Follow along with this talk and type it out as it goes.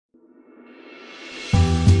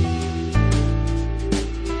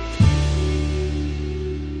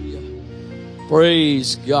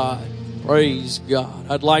Praise God. Praise God.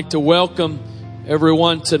 I'd like to welcome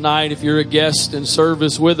everyone tonight. If you're a guest in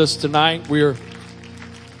service with us tonight, we're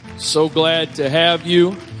so glad to have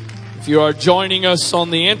you. If you are joining us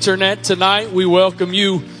on the internet tonight, we welcome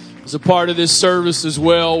you as a part of this service as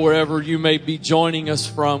well, wherever you may be joining us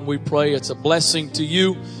from. We pray it's a blessing to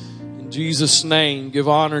you. In Jesus' name, give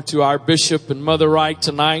honor to our Bishop and Mother Wright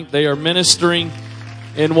tonight. They are ministering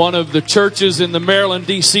in one of the churches in the Maryland,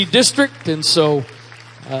 D.C. district. And so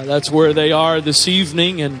that's where they are this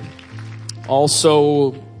evening. And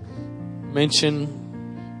also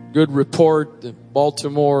mention good report, the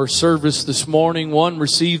Baltimore service this morning. One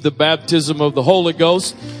received the baptism of the Holy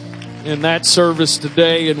Ghost in that service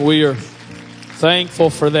today. And we are thankful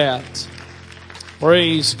for that.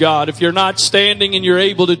 Praise God. If you're not standing and you're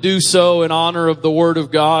able to do so in honor of the Word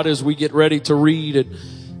of God as we get ready to read it.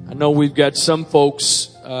 I know we've got some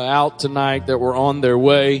folks out tonight that were on their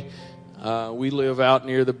way. We live out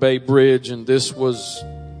near the Bay Bridge, and this was,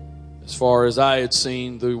 as far as I had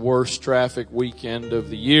seen, the worst traffic weekend of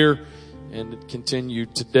the year, and it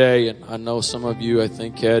continued today. And I know some of you, I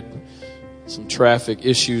think, had some traffic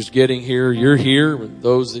issues getting here. You're here.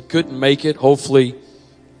 Those that couldn't make it, hopefully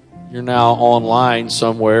you're now online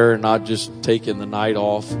somewhere and not just taking the night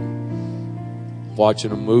off,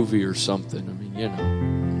 watching a movie or something. I mean, you know.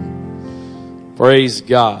 Praise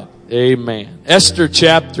God. Amen. Esther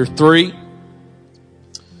chapter 3.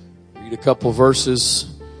 Read a couple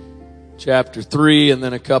verses. Chapter 3 and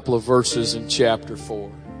then a couple of verses in chapter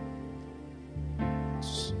 4.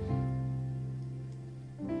 It's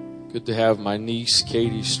good to have my niece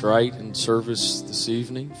Katie Wright in service this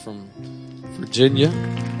evening from Virginia.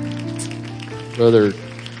 Brother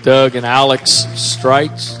Doug and Alex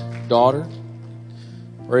Wright's daughter.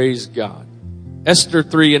 Praise God. Esther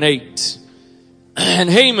 3 and 8. And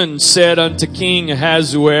Haman said unto King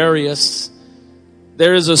Ahasuerus,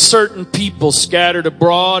 there is a certain people scattered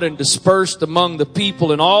abroad and dispersed among the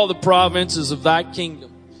people in all the provinces of thy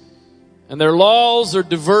kingdom. And their laws are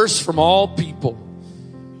diverse from all people.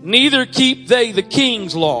 Neither keep they the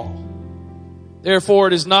king's law. Therefore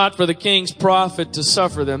it is not for the king's profit to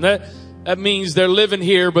suffer them. That means they're living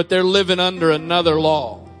here, but they're living under another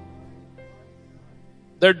law.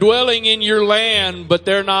 They're dwelling in your land, but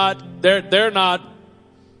they're not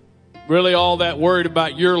really all that worried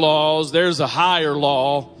about your laws. There's a higher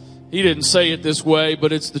law. He didn't say it this way,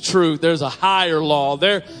 but it's the truth. There's a higher law.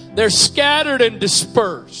 They're scattered and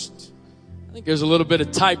dispersed. I think there's a little bit of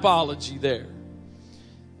typology there.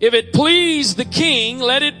 If it please the king,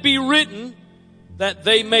 let it be written that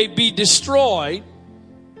they may be destroyed.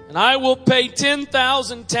 And I will pay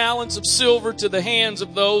 10,000 talents of silver to the hands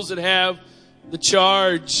of those that have the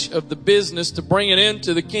charge of the business to bring it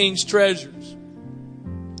into the king's treasures.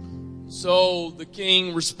 So the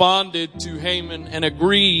king responded to Haman and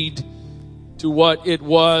agreed to what it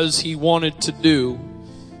was he wanted to do.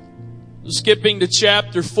 Skipping to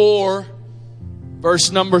chapter 4,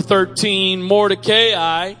 verse number 13,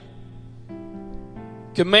 Mordecai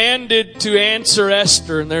commanded to answer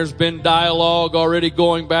Esther, and there's been dialogue already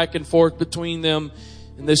going back and forth between them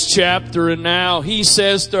in this chapter. And now he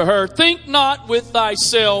says to her, think not with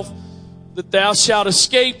thyself that thou shalt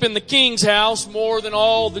escape in the king's house more than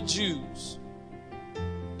all the Jews.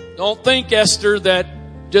 Don't think, Esther, that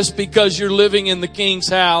just because you're living in the king's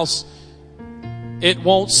house, it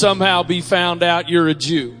won't somehow be found out you're a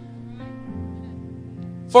Jew.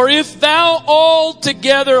 For if thou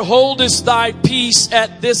altogether holdest thy peace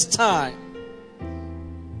at this time,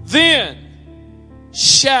 then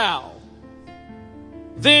shall,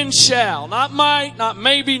 not might, not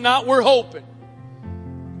maybe, not we're hoping,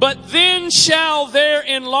 but then shall their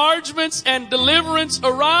enlargements and deliverance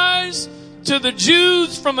arise to the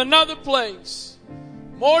Jews from another place.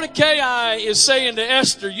 Mordecai is saying to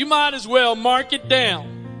Esther, you might as well mark it down.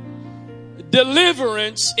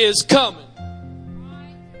 Deliverance is coming.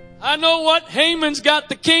 I know what Haman's got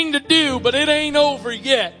the king to do, but it ain't over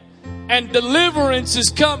yet. And deliverance is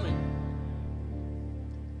coming.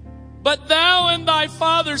 But thou and thy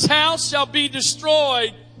father's house shall be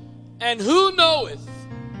destroyed, and who knoweth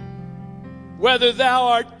whether thou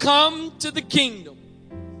art come to the kingdom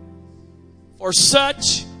for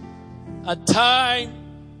such a time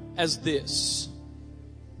as this.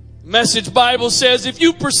 Message Bible says, if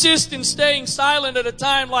you persist in staying silent at a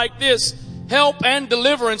time like this, help and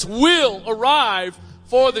deliverance will arrive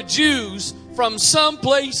for the Jews from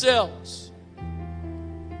someplace else.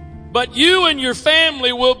 But you and your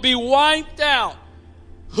family will be wiped out.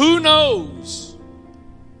 Who knows?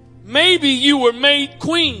 Maybe you were made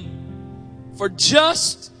queen for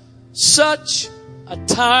just such a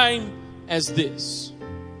time as this.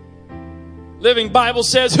 Living Bible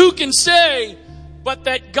says, who can say but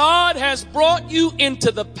that God has brought you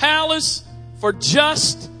into the palace for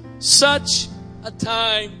just such a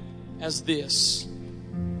time as this?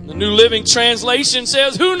 The New Living Translation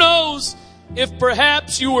says, who knows if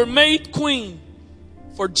perhaps you were made queen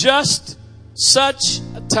for just such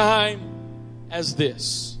a time as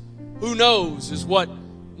this? Who knows is what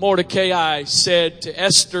Mordecai said to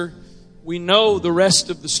Esther. We know the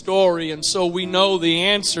rest of the story, and so we know the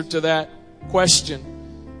answer to that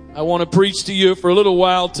question. I want to preach to you for a little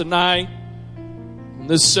while tonight on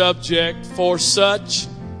this subject, for such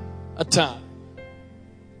a time.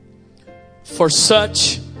 For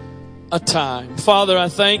such a time. Father, I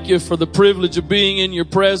thank you for the privilege of being in your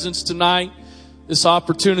presence tonight. This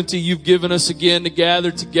opportunity you've given us again to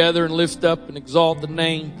gather together and lift up and exalt the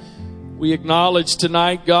name. We acknowledge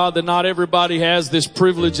tonight, God, that not everybody has this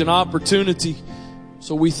privilege and opportunity.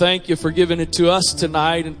 So we thank you for giving it to us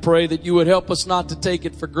tonight and pray that you would help us not to take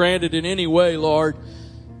it for granted in any way, Lord,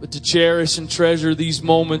 but to cherish and treasure these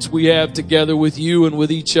moments we have together with you and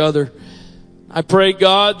with each other. I pray,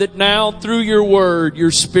 God, that now through your word,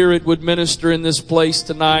 your Spirit would minister in this place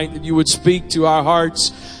tonight, that you would speak to our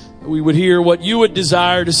hearts, that we would hear what you would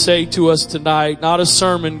desire to say to us tonight. Not a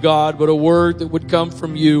sermon, God, but a word that would come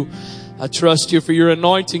from you. I trust you for your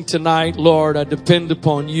anointing tonight, Lord. I depend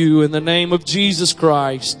upon you in the name of Jesus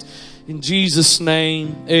Christ. In Jesus'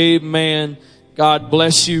 name, amen. God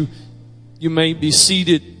bless you. You may be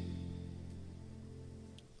seated.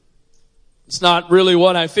 It's not really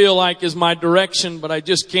what I feel like is my direction, but I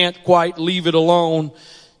just can't quite leave it alone.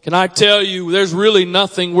 Can I tell you, there's really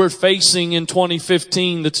nothing we're facing in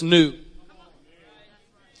 2015 that's new.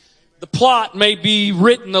 The plot may be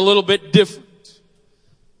written a little bit different.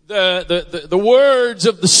 The words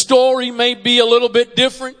of the story may be a little bit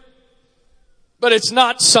different, but it's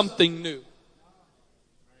not something new.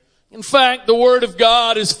 In fact, the Word of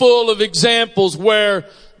God is full of examples where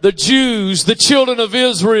the Jews, the children of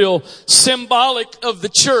Israel, symbolic of the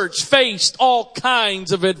church, faced all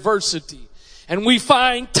kinds of adversity. And we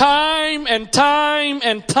find time and time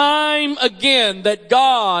and time again that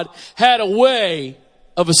God had a way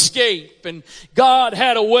of escape, and God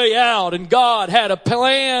had a way out, and God had a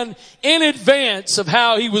plan in advance of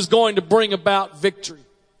how he was going to bring about victory.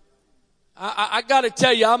 I got to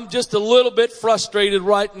tell you, I'm just a little bit frustrated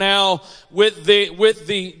right now with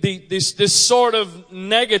this sort of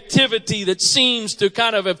negativity that seems to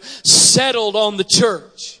kind of have settled on the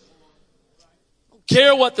church. I don't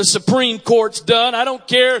care what the Supreme Court's done. I don't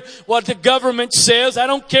care what the government says. I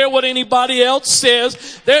don't care what anybody else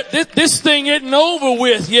says. This thing isn't over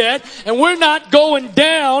with yet, and we're not going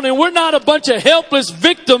down, and we're not a bunch of helpless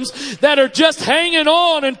victims that are just hanging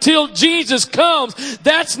on until Jesus comes.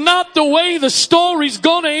 That's not the way the story's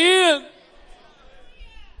going to end.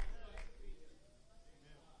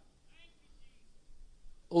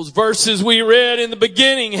 Those verses we read in the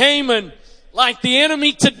beginning, Haman, like the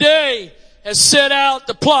enemy today, has set out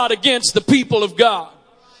to plot against the people of God,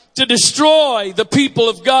 to destroy the people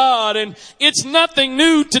of God. And it's nothing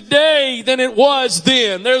new today than it was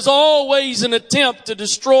then. There's always an attempt to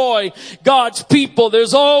destroy God's people.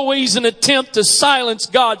 There's always an attempt to silence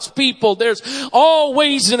God's people. There's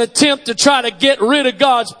always an attempt to try to get rid of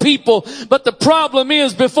God's people. But the problem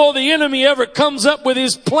is, before the enemy ever comes up with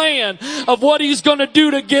his plan of what he's going to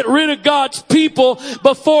do to get rid of God's people,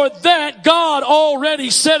 before that, God already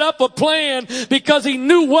set up a plan, because he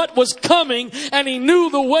knew what was coming, and he knew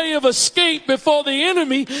the way of escape before the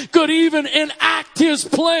enemy could even enact his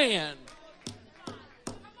plan.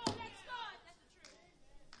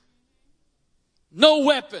 No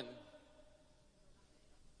weapon.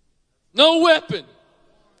 No weapon.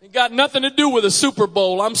 It got nothing to do with a Super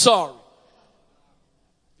Bowl. I'm sorry.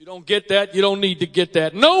 If you don't get that, you don't need to get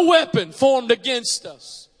that. No weapon formed against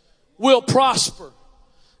us will prosper.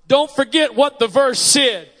 Don't forget what the verse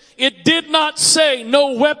said. It did not say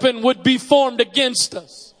no weapon would be formed against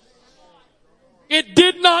us. It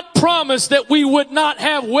did not promise that we would not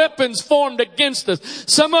have weapons formed against us.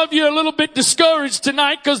 Some of you are a little bit discouraged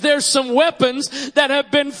tonight because there's some weapons that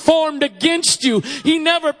have been formed against you. He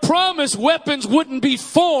never promised weapons wouldn't be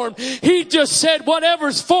formed. He just said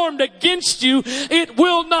whatever's formed against you, it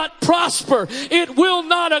will not prosper. It will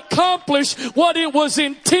not accomplish what it was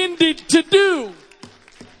intended to do.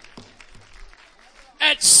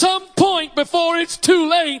 At some point before it's too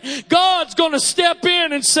late, God's going to step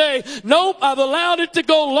in and say, nope, I've allowed it to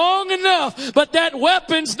go long enough, but that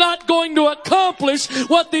weapon's not going to accomplish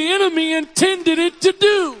what the enemy intended it to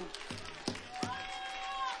do.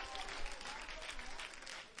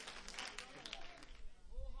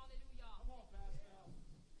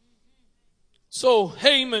 So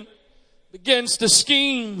Haman begins to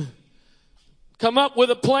scheme, come up with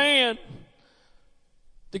a plan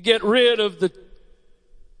to get rid of the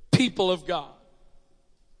people of God.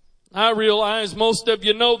 I realize most of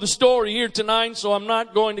you know the story here tonight, so I'm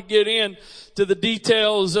not going to get into the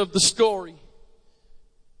details of the story.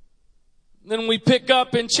 Then we pick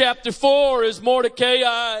up in chapter 4 as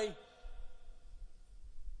Mordecai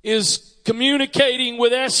is communicating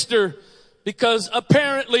with Esther, because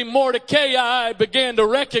apparently Mordecai began to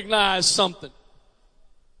recognize something.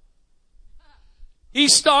 He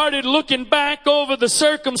started looking back over the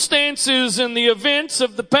circumstances and the events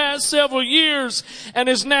of the past several years and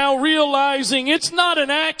is now realizing it's not an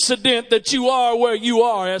accident that you are where you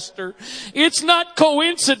are, Esther. It's not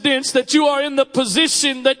coincidence that you are in the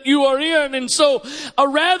position that you are in. And so,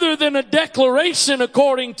 rather than a declaration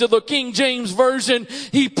according to the King James Version,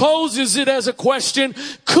 he poses it as a question.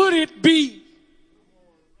 Could it be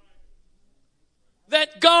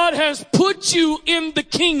that God has put you in the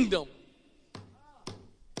kingdom?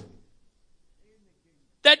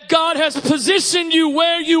 That God has positioned you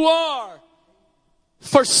where you are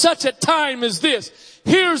for such a time as this.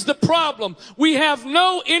 Here's the problem. We have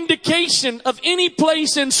no indication of any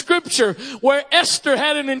place in Scripture where Esther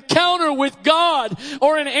had an encounter with God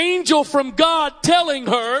or an angel from God telling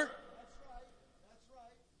her,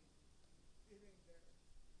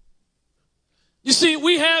 you see,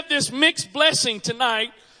 we have this mixed blessing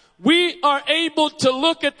tonight. We are able to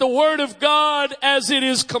look at the Word of God as it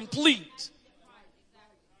is complete.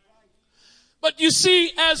 But you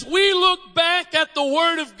see, as we look back at the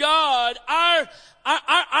Word of God,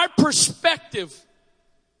 our perspective,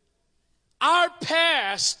 our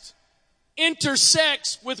past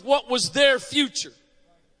intersects with what was their future.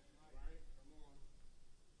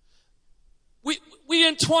 We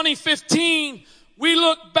in 2015, we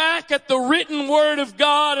look back at the written Word of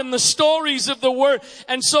God and the stories of the Word.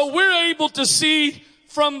 And so we're able to see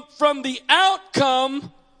from the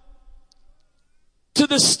outcome to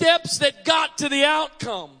the steps that got to the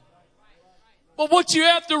outcome. But what you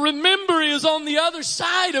have to remember is on the other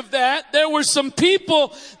side of that, there were some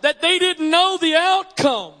people that they didn't know the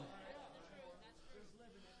outcome.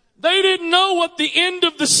 They didn't know what the end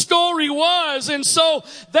of the story was, and so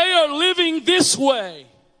they are living this way.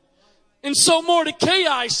 And so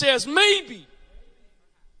Mordecai says, maybe.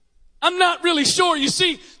 I'm not really sure. You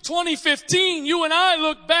see, 2015, you and I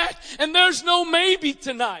look back, and there's no maybe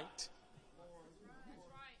tonight.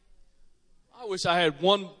 I wish I had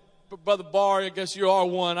one, Brother Barr, I guess you are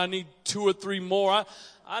one. I need 2 or 3 more.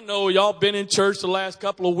 I know y'all been in church the last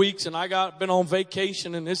couple of weeks, and been on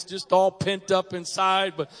vacation, and it's just all pent up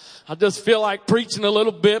inside, but I just feel like preaching a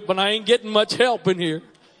little bit, but I ain't getting much help in here.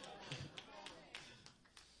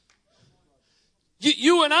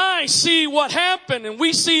 You and I see what happened, and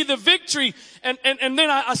we see the victory. And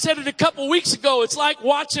then I said it a couple weeks ago. It's like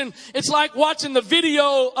watching the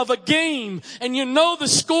video of a game, and you know the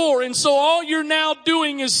score. And so all you're now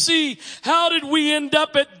doing is see, how did we end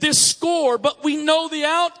up at this score? But we know the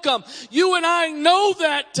outcome. You and I know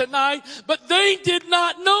that tonight, but they did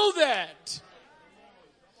not know that.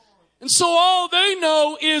 And so all they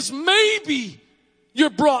know is maybe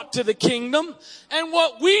you're brought to the kingdom. And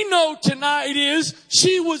what we know tonight is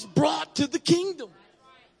she was brought to the kingdom.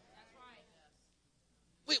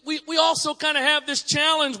 We also kind of have this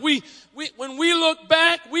challenge. When we look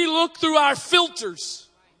back, we look through our filters.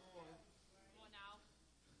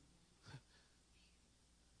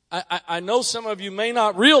 I know some of you may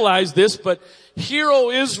not realize this, but Hear,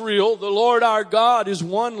 O Israel, the Lord our God is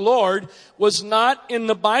one Lord, was not in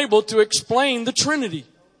the Bible to explain the Trinity.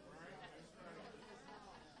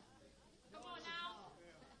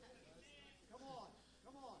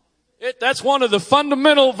 That's one of the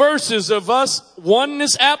fundamental verses of us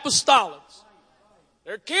oneness apostolics.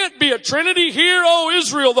 There can't be a Trinity. Hear, O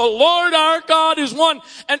Israel, the Lord our God is one.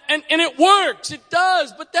 And it works. It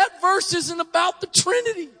does. But that verse isn't about the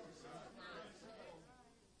Trinity.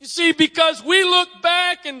 You see, because we look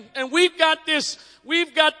back and we've got this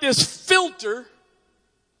filter.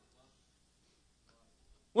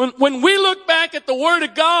 When we look back at the Word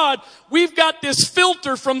of God, we've got this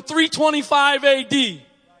filter from 325 AD.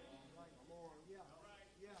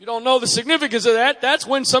 You don't know the significance of that. That's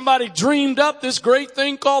when somebody dreamed up this great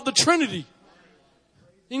thing called the Trinity.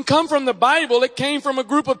 It didn't come from the Bible. It came from a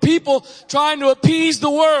group of people trying to appease the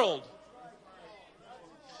world.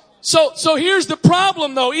 So here's the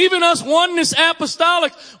problem though. Even us oneness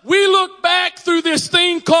apostolics, we look back through this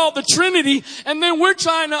thing called the Trinity, and then we're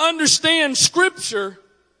trying to understand Scripture.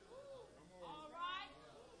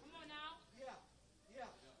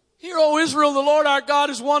 Hear, O Israel, the Lord our God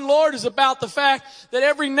is one Lord is about the fact that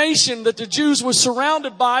every nation that the Jews were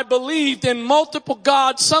surrounded by believed in multiple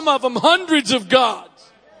gods, some of them hundreds of gods.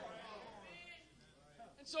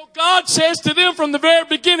 And so God says to them from the very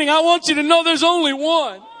beginning, I want you to know there's only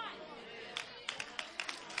one.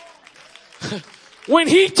 When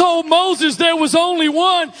he told Moses there was only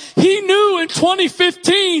one, he knew in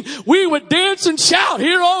 2015 we would dance and shout,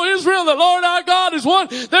 Hear, O Israel, the Lord our God is one.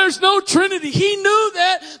 There's no Trinity. He knew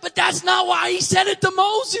that, but that's not why he said it to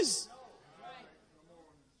Moses.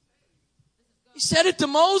 He said it to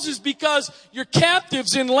Moses because you're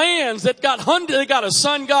captives in lands that got hundreds. They got a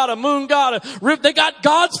sun god, a moon god, a river. They got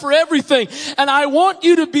gods for everything. And I want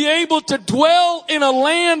you to be able to dwell in a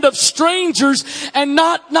land of strangers and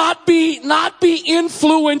not be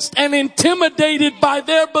influenced and intimidated by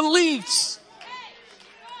their beliefs.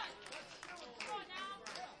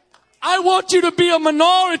 I want you to be a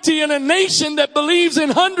minority in a nation that believes in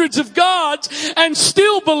hundreds of gods and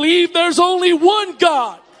still believe there's only one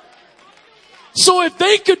God. So if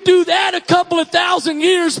they could do that a couple of thousand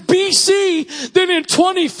years BC, then in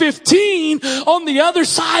 2015, on the other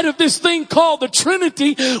side of this thing called the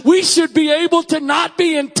Trinity, we should be able to not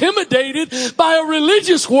be intimidated by a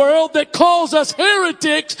religious world that calls us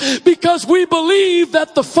heretics because we believe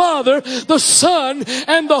that the Father, the Son,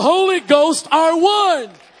 and the Holy Ghost are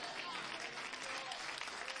one.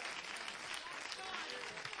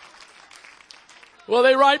 Well,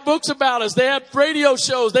 they write books about us. They have radio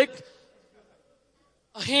shows.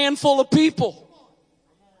 A handful of people.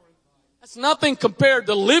 That's nothing compared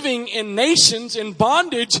to living in nations in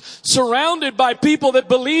bondage surrounded by people that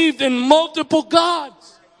believed in multiple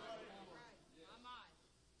gods.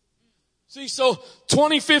 See, so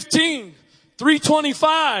 2015,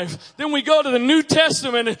 325, then we go to the New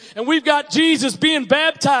Testament and we've got Jesus being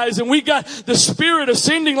baptized and we got the Spirit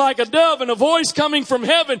ascending like a dove and a voice coming from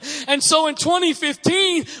heaven. And so in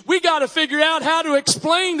 2015, we got to figure out how to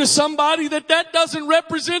explain to somebody that doesn't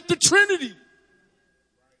represent the Trinity.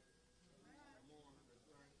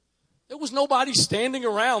 There was nobody standing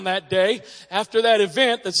around that day after that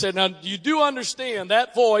event that said, now you do understand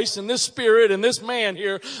that voice and this Spirit and this man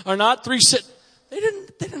here are not three They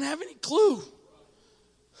didn't have any clue.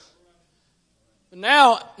 But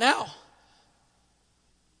now,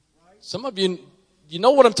 some of you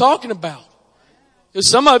know what I'm talking about. Because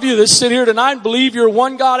some of you that sit here tonight and believe you're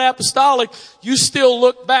one God apostolic, you still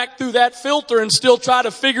look back through that filter and still try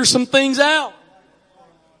to figure some things out.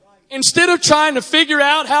 Instead of trying to figure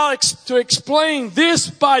out how to explain this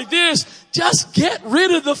by this, just get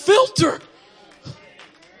rid of the filter.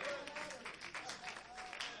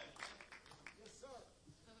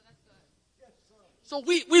 So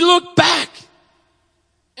we look back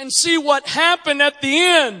and see what happened at the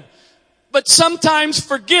end, but sometimes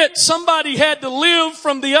forget somebody had to live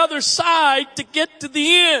from the other side to get to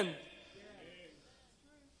the end.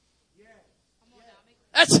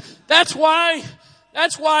 That's why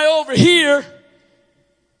over here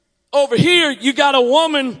you got a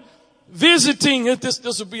woman visiting. This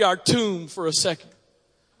will be our tomb for a second.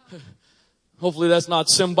 Hopefully that's not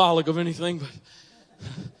symbolic of anything, but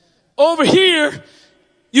over here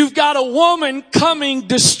you've got a woman coming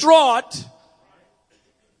distraught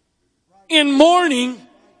in mourning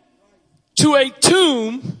to a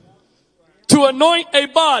tomb to anoint a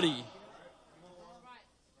body.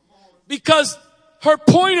 Because her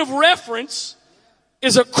point of reference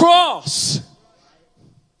is a cross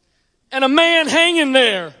and a man hanging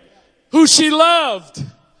there who she loved,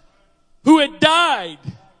 who had died.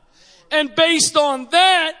 And based on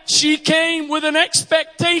that, she came with an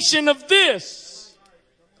expectation of this.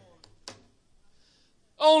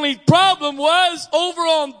 Only problem was, over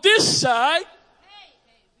on this side,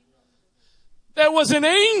 there was an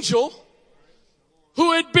angel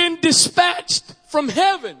who had been dispatched from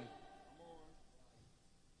heaven.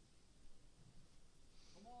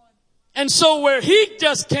 And so where he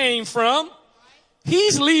just came from,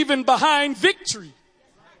 he's leaving behind victory.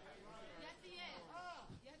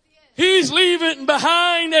 He's leaving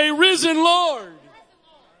behind a risen Lord.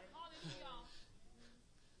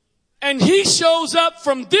 And he shows up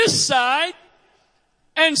from this side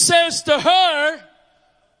and says to her,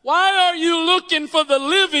 why are you looking for the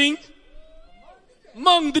living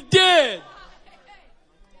among the dead?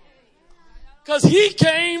 Because he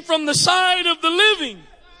came from the side of the living.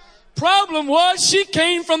 Problem was, she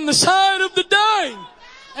came from the side of the dying.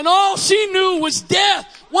 And all she knew was death.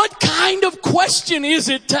 What kind of question is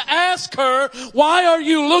it to ask her, why are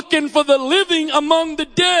you looking for the living among the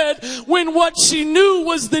dead, when what she knew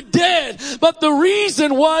was the dead? But the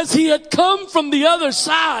reason was he had come from the other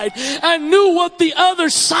side and knew what the other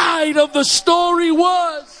side of the story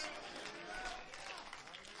was.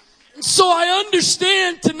 So I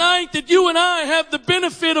understand tonight that you and I have the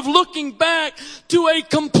benefit of looking back to a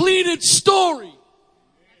completed story.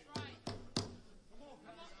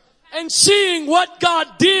 And seeing what God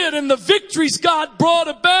did and the victories God brought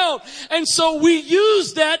about. And so we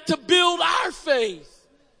use that to build our faith.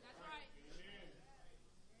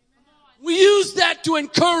 We use that to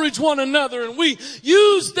encourage one another. And we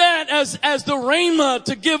use that as the rhema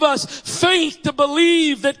to give us faith to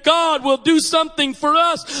believe that God will do something for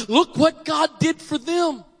us. Look what God did for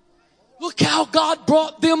them. Look how God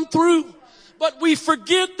brought them through. But we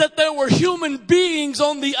forget that there were human beings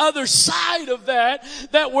on the other side of that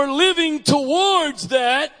were living towards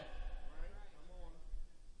that,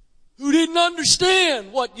 who didn't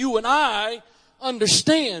understand what you and I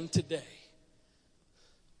understand today.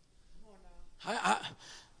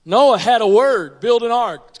 Noah had a word, build an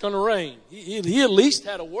ark, it's going to rain. He at least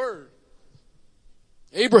had a word.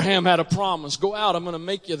 Abraham had a promise, go out, I'm going to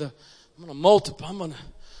make you I'm going to multiply,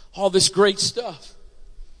 all this great stuff.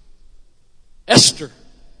 Esther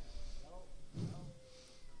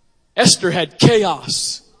had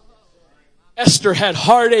chaos. Esther had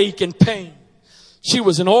heartache and pain. She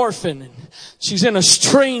was an orphan and she's in a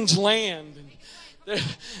strange land.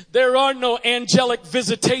 There are no angelic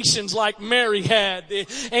visitations like Mary had. The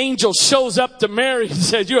angel shows up to Mary and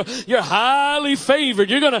says, you're highly favored.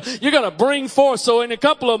 You're gonna bring forth. So in a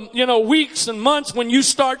couple of, weeks and months when you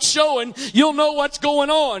start showing, you'll know what's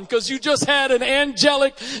going on because you just had an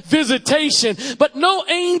angelic visitation. But no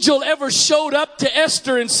angel ever showed up to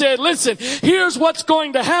Esther and said, listen, here's what's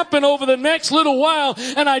going to happen over the next little while.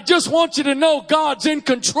 And I just want you to know God's in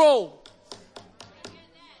control.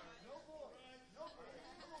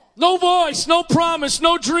 No voice, no promise,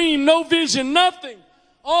 no dream, no vision, nothing.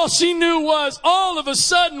 All she knew was all of a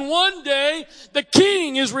sudden one day the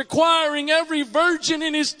king is requiring every virgin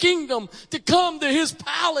in his kingdom to come to his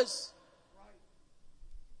palace.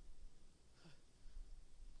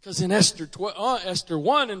 Because in Esther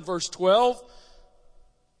 1 and verse 12,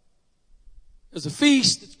 there's a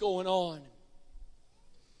feast that's going on.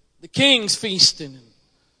 The king's feasting.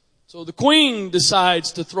 So the queen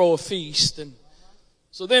decides to throw a feast. And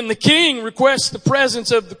so then the king requests the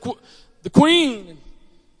presence of the queen.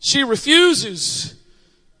 She refuses.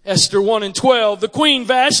 Esther 1 and 12. The queen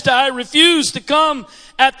Vashti refused to come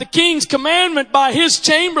at the king's commandment by his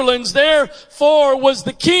chamberlains. Therefore was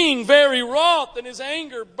the king very wroth and his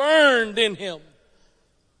anger burned in him.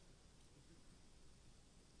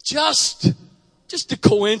 Just a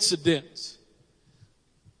coincidence.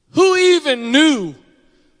 Who even knew?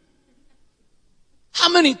 How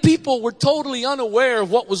many people were totally unaware of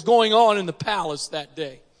what was going on in the palace that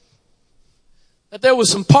day? That there was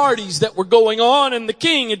some parties that were going on and the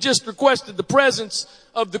king had just requested the presence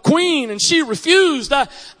of the queen and she refused. I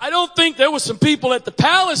don't think there were some people at the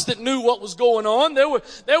palace that knew what was going on. There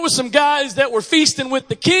were some guys that were feasting with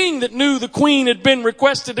the king that knew the queen had been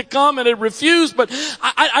requested to come and had refused, but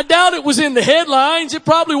I doubt it was in the headlines. It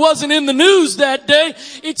probably wasn't in the news that day.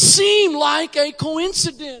 It seemed like a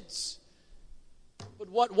coincidence. But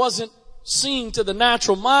what wasn't seen to the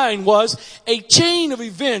natural mind was a chain of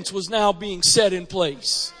events was now being set in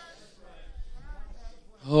place.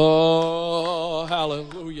 Oh,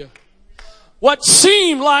 hallelujah. What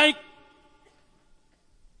seemed like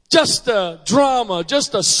just a drama,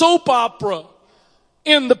 just a soap opera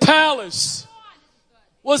in the palace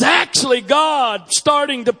was actually God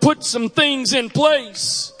starting to put some things in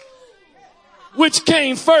place. Which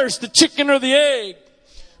came first, the chicken or the egg?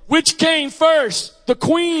 Which came first? The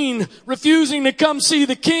queen refusing to come see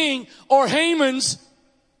the king or Haman's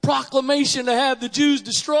proclamation to have the Jews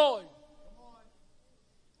destroyed?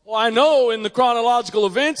 Well, I know in the chronological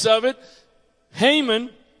events of it, Haman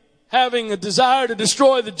having a desire to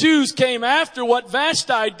destroy the Jews came after what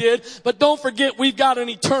Vashti did. But don't forget, we've got an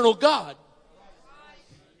eternal God.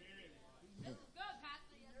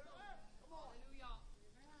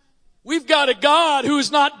 We've got a God who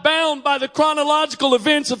is not bound by the chronological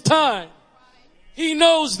events of time. He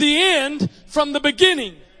knows the end from the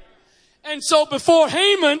beginning. And so before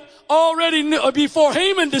Haman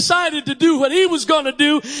decided to do what he was going to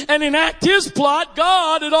do and enact his plot,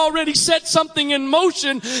 God had already set something in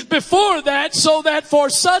motion before that, so that for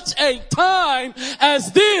such a time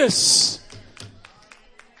as this,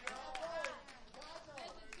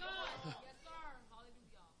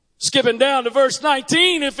 skipping down to verse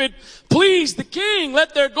 19, if it please the king,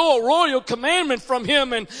 let there go a royal commandment from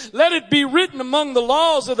him, and let it be written among the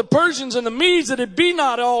laws of the Persians and the Medes that it be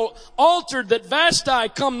not all altered, that Vashti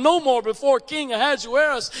come no more before King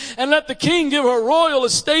Ahasuerus, and let the king give her royal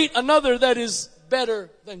estate another that is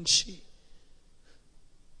better than she.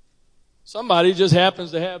 Somebody just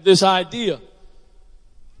happens to have this idea.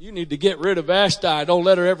 You need to get rid of Vashti. Don't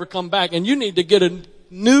let her ever come back. And you need to get a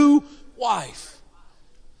new wife.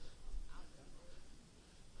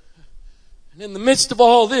 And in the midst of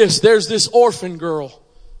all this, there's this orphan girl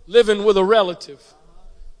living with a relative,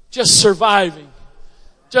 just surviving,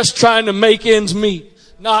 just trying to make ends meet,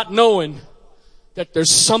 not knowing that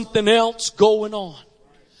there's something else going on.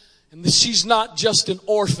 And that she's not just an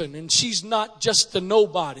orphan, and she's not just a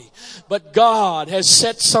nobody, but God has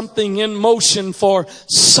set something in motion for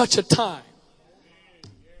such a time.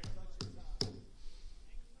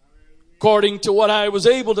 According to what I was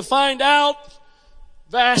able to find out,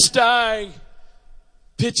 Vashti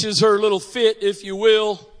pitches her little fit, if you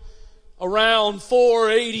will, around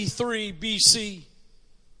 483 BC.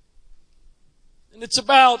 And it's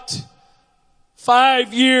about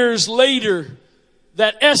 5 years later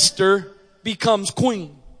that Esther becomes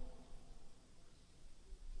queen.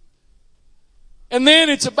 And then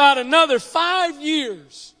it's about another 5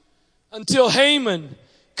 years until Haman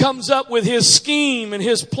comes up with his scheme and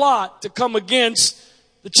his plot to come against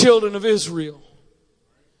the children of Israel.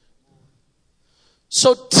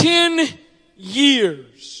 So 10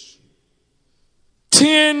 years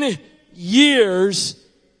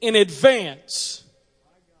in advance,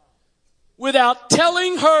 without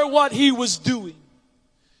telling her what he was doing,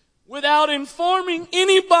 without informing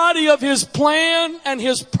anybody of his plan and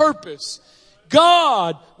his purpose,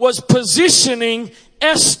 God was positioning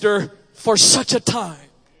Esther for such a time.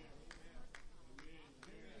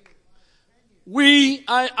 If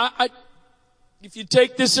you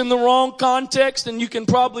take this in the wrong context, then you can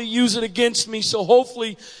probably use it against me. So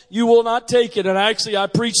hopefully you will not take it. And actually, I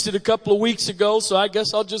preached it a couple of weeks ago, so I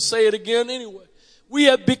guess I'll just say it again anyway. We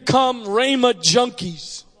have become Rhema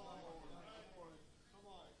junkies.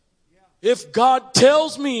 If God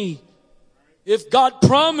tells me, if God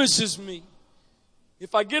promises me,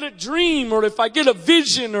 if I get a dream or if I get a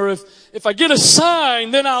vision or if I get a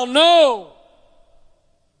sign, then I'll know.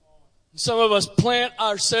 Some of us plant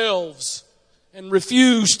ourselves and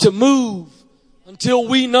refuse to move until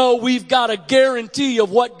we know we've got a guarantee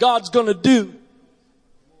of what God's going to do.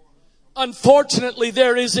 Unfortunately,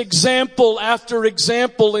 there is example after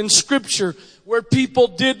example in Scripture where people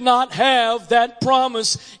did not have that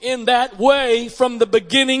promise in that way from the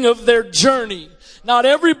beginning of their journey. Not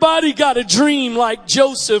everybody got a dream like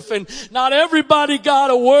Joseph, and not everybody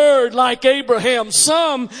got a word like Abraham.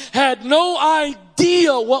 Some had no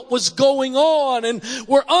idea what was going on and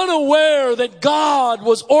were unaware that God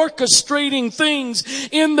was orchestrating things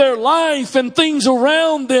in their life and things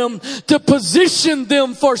around them to position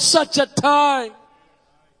them for such a time.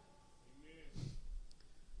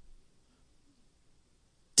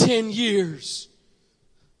 10 years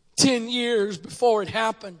before it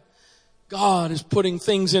happened, God is putting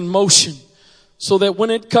things in motion so that when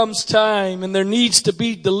it comes time and there needs to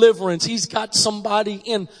be deliverance, He's got somebody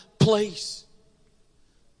in place.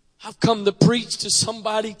 I've come to preach to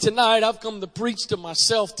somebody tonight. I've come to preach to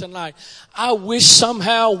myself tonight. I wish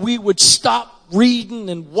somehow we would stop reading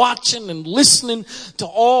and watching and listening to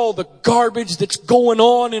all the garbage that's going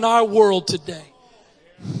on in our world today.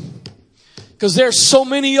 Because there's so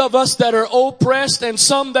many of us that are oppressed and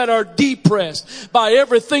some that are depressed by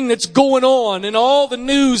everything that's going on and all the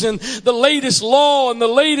news and the latest law and the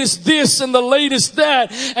latest this and the latest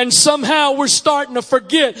that. And somehow we're starting to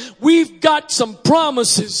forget we've got some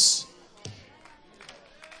promises.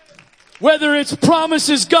 Whether it's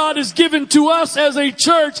promises God has given to us as a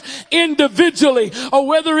church individually, or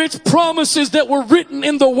whether it's promises that were written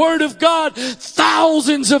in the Word of God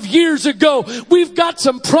thousands of years ago, we've got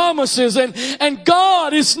some promises, and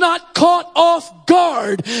God is not caught off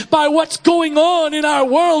guard by what's going on in our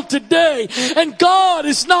world today. And God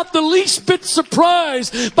is not the least bit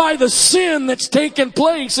surprised by the sin that's taken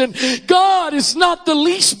place. And God is not the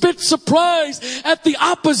least bit surprised at the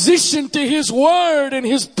opposition to His Word and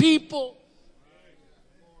His people.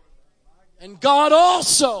 And God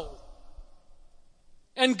also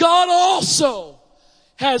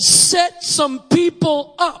has set some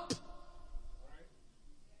people up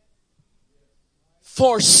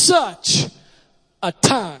for such a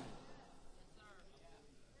time.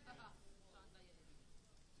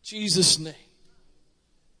 Jesus' name.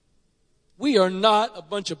 We are not a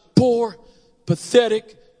bunch of poor,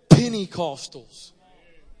 pathetic Pentecostals.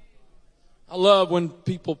 I love when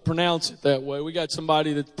people pronounce it that way. We got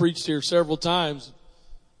somebody that's preached here several times.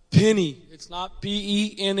 Penny. It's not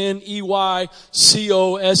Penneycostal.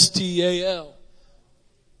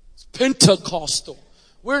 It's Pentecostal.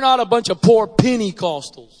 We're not a bunch of poor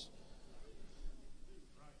Pentecostals.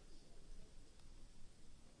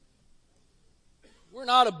 We're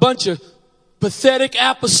not a bunch of pathetic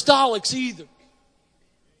apostolics either.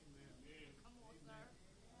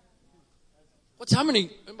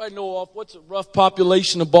 Anybody know what's a rough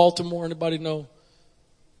population of Baltimore? Anybody know?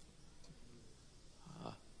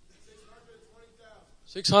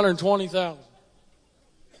 620,000.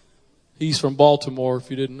 He's from Baltimore, if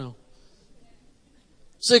you didn't know.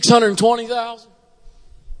 620,000.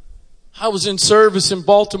 I was in service in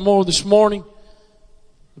Baltimore this morning.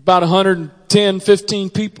 About 110, 15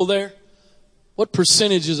 people there. What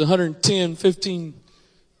percentage is 110, 15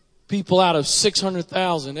 people out of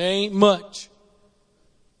 600,000? It ain't much.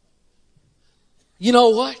 You know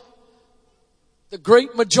what? The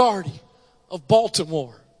great majority of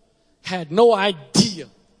Baltimore had no idea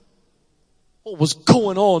what was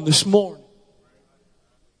going on this morning.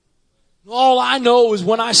 All I know is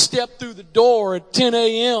when I stepped through the door at 10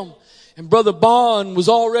 a.m. and Brother Bond was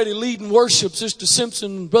already leading worship, Sister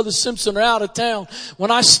Simpson and Brother Simpson are out of town.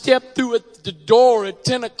 When I stepped through at the door at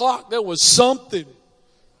 10 o'clock, there was something.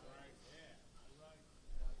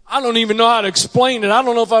 I don't even know how to explain it. I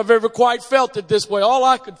don't know if I've ever quite felt it this way.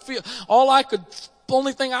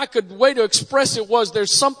 Only thing I could way to express it was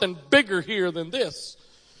there's something bigger here than this.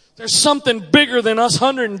 There's something bigger than us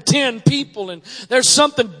 110 people, and there's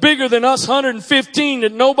something bigger than us 115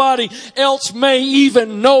 that nobody else may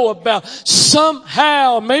even know about.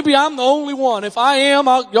 Somehow, maybe I'm the only one. If I am,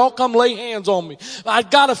 y'all come lay hands on me. I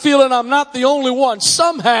got a feeling I'm not the only one.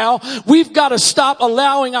 Somehow, we've got to stop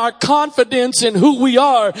allowing our confidence in who we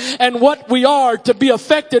are and what we are to be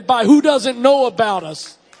affected by who doesn't know about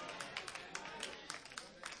us.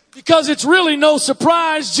 Because it's really no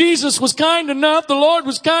surprise Jesus was kind enough, the Lord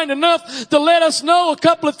was kind enough to let us know a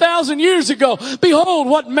couple of thousand years ago, behold,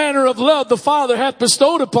 what manner of love the Father hath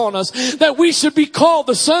bestowed upon us, that we should be called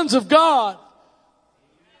the sons of God.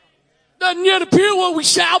 Doesn't yet appear what we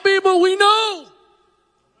shall be, but we know.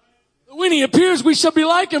 When he appears, we shall be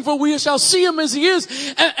like him, for we shall see him as he is.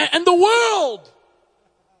 And the world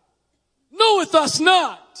knoweth us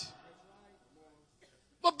not.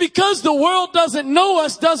 But because the world doesn't know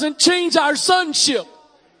us, doesn't change our sonship.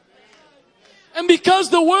 And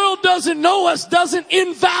because the world doesn't know us, doesn't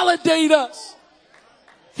invalidate us.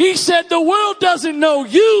 He said the world doesn't know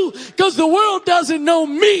you because the world doesn't know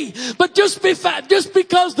me. But just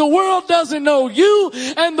because the world doesn't know you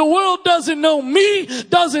and the world doesn't know me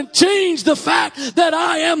doesn't change the fact that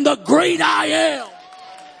I am the great I am.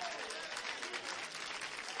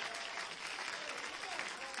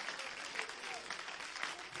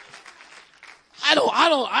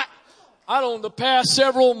 I don't, the past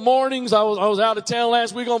several mornings, I was out of town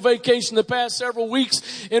last week on vacation. The past several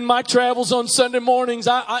weeks in my travels on Sunday mornings,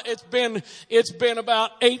 it's been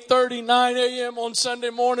about 8:30, 9 a.m. on Sunday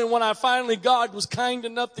morning when God was kind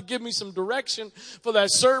enough to give me some direction for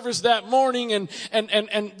that service that morning.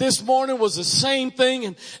 And this morning was the same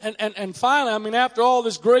thing. And finally, after all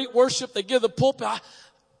this great worship they give the pulpit,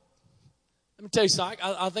 let me tell you something.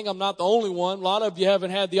 I think I'm not the only one. A lot of you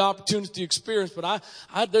haven't had the opportunity to experience, but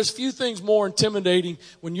there's few things more intimidating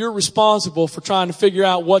when you're responsible for trying to figure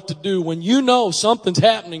out what to do. When you know something's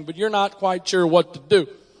happening, but you're not quite sure what to do.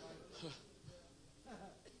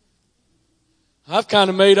 I've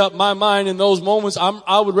kind of made up my mind in those moments.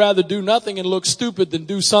 I would rather do nothing and look stupid than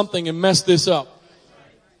do something and mess this up.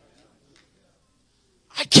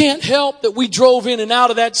 I can't help that we drove in and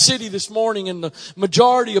out of that city this morning and the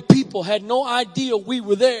majority of people had no idea we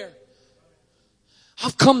were there.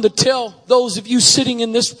 I've come to tell those of you sitting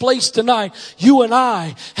in this place tonight, you and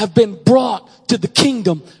I have been brought to the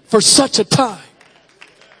kingdom for such a time.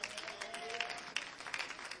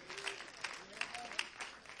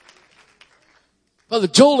 Brother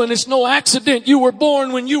Jolin, it's no accident you were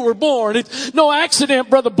born when you were born. It's no accident,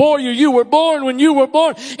 Brother Boyer, you were born when you were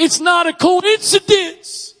born. It's not a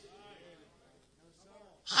coincidence.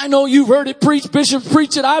 I know you've heard it preached. Bishop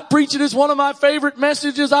preach it. I preach it. It's one of my favorite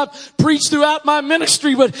messages I've preached throughout my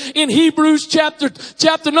ministry. But in Hebrews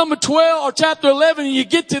chapter number 12 or chapter 11, you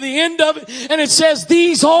get to the end of it and it says,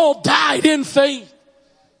 these all died in faith,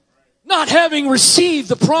 not having received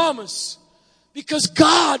the promise. Because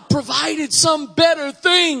God provided some better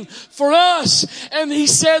thing for us. And he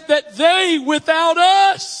said that they without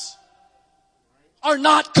us are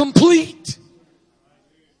not complete. Does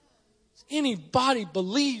anybody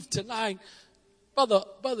believe tonight? Brother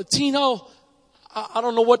Tino, I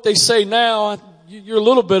don't know what they say now. You're a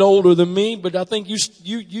little bit older than me, but I think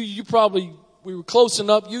you probably, we were close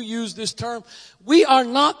enough. You used this term. We are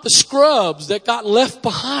not the scrubs that got left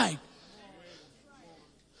behind.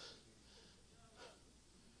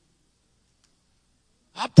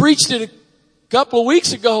 I preached it a couple of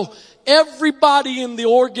weeks ago. Everybody in the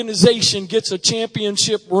organization gets a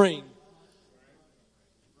championship ring.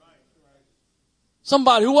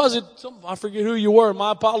 Somebody, who was it? I forget who you were.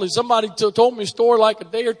 My apologies. Somebody told me a story like a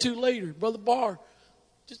day or two later. Brother Barr.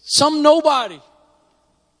 Just some nobody.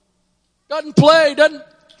 Doesn't play.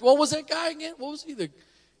 What was that guy again? What was he?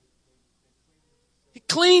 He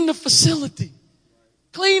cleaned the facility.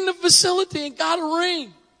 Cleaned the facility and got a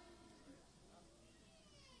ring.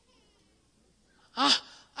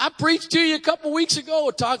 I preached to you a couple weeks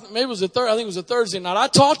ago. I think it was a Thursday night. I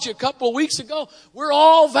taught you a couple of weeks ago. We're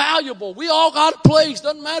all valuable. We all got a place.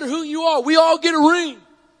 Doesn't matter who you are. We all get a ring.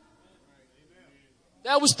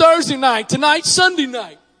 That was Thursday night. Tonight's Sunday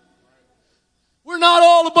night. We're not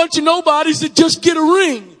all a bunch of nobodies that just get a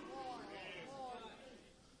ring.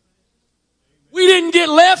 We didn't get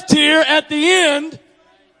left here at the end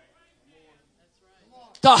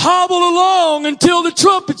to hobble along until the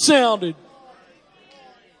trumpet sounded.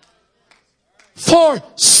 For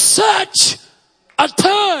such a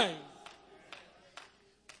time.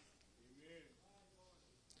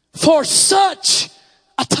 For such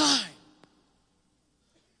a time.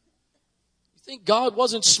 You think God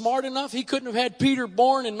wasn't smart enough? He couldn't have had Peter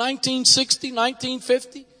born in 1960,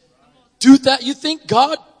 1950? You think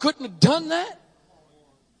God couldn't have done that?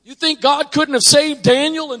 You think God couldn't have saved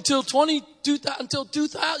Daniel until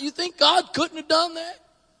 2000? You think God couldn't have done that?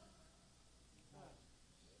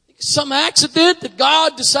 Some accident that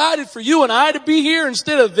God decided for you and I to be here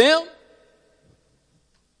instead of them?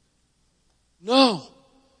 No.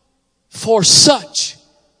 For such.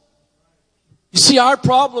 You see, our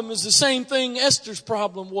problem is the same thing Esther's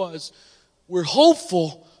problem was. We're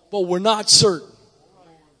hopeful, but we're not certain.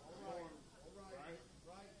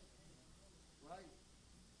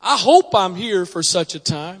 I hope I'm here for such a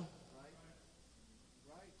time.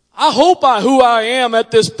 I hope who I am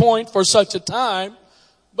at this point for such a time.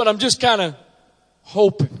 But I'm just kind of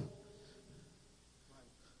hoping.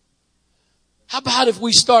 How about if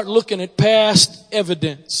we start looking at past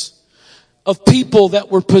evidence of people that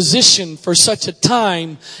were positioned for such a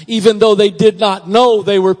time, even though they did not know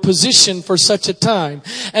they were positioned for such a time.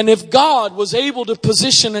 And if God was able to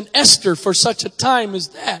position an Esther for such a time as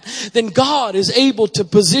that, then God is able to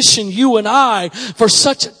position you and I for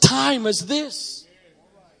such a time as this.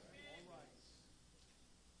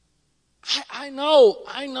 I know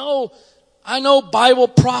Bible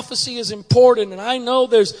prophecy is important, and I know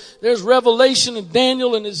there's Revelation and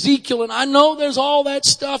Daniel and Ezekiel, and I know there's all that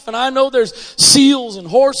stuff, and I know there's seals and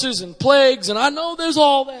horses and plagues, and I know there's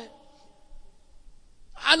all that.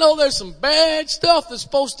 I know there's some bad stuff that's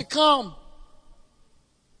supposed to come.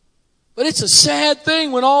 But it's a sad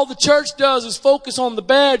thing when all the church does is focus on the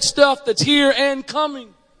bad stuff that's here and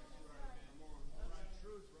coming.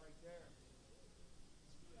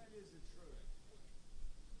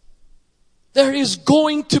 There is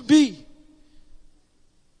going to be,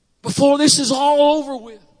 before this is all over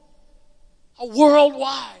with, a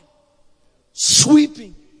worldwide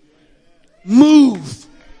sweeping move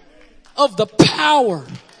of the power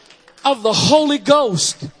of the Holy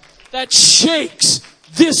Ghost that shakes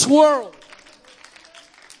this world.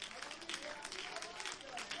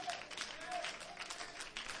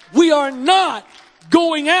 We are not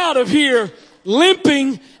going out of here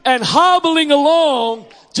limping and hobbling along,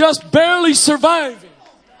 just barely surviving.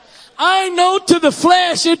 I know to the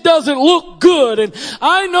flesh it doesn't look good, and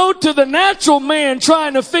I know to the natural man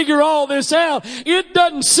trying to figure all this out, it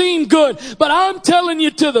doesn't seem good. But I'm telling you,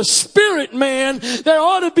 to the spirit man, there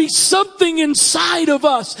ought to be something inside of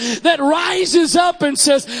us that rises up and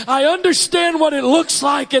says, I understand what it looks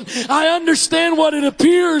like, and I understand what it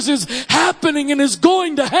appears is happening and is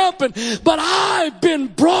going to happen, but I've been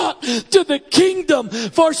brought to the kingdom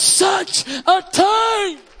for such a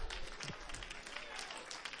time.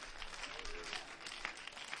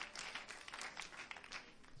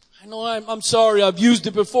 I know I'm sorry, I've used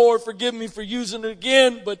it before. Forgive me for using it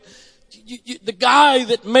again, but the guy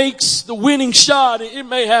that makes the winning shot, it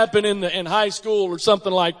may happen in high school or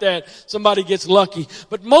something like that. Somebody gets lucky.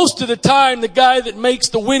 But most of the time, the guy that makes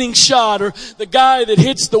the winning shot, or the guy that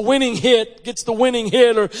hits the winning hit, gets the winning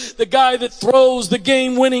hit, or the guy that throws the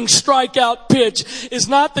game-winning strikeout pitch is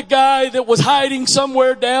not the guy that was hiding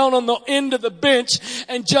somewhere down on the end of the bench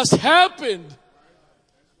and just happened.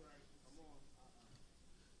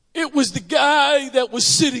 It was the guy that was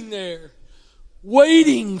sitting there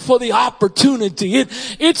waiting for the opportunity.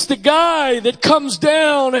 It's the guy that comes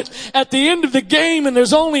down at the end of the game and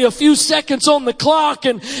there's only a few seconds on the clock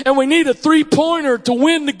and we need a 3-pointer to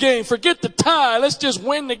win the game. Forget the tie. Let's just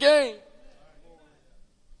win the game.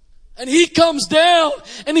 And he comes down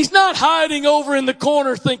and he's not hiding over in the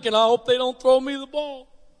corner thinking, I hope they don't throw me the ball.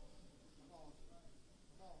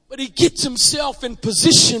 But he gets himself in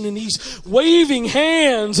position and he's waving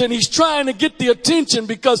hands and he's trying to get the attention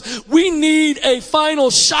because we need a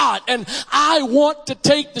final shot. And I want to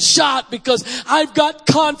take the shot because I've got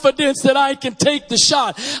confidence that I can take the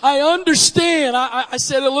shot. I understand. I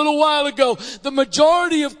said a little while ago, the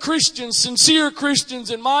majority of Christians, sincere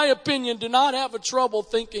Christians, in my opinion, do not have a trouble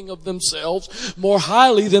thinking of themselves more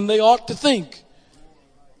highly than they ought to think.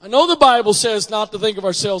 I know the Bible says not to think of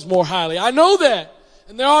ourselves more highly. I know that.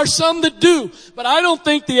 And there are some that do. But I don't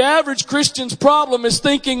think the average Christian's problem is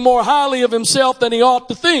thinking more highly of himself than he ought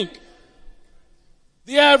to think.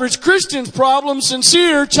 The average Christian's problem,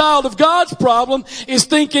 sincere child of God's problem, is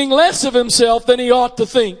thinking less of himself than he ought to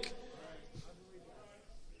think.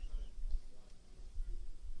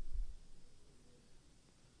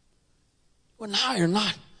 Well, now you're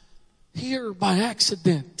not here by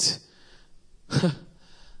accident.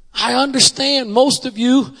 I understand most of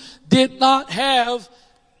you did not have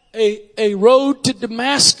a road to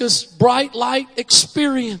Damascus bright light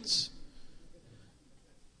experience.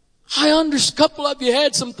 A couple of you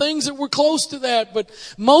had some things that were close to that, but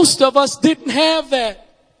most of us didn't have that.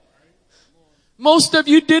 Most of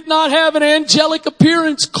you did not have an angelic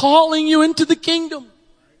appearance calling you into the kingdom.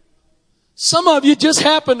 Some of you just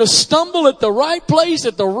happened to stumble at the right place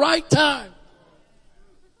at the right time.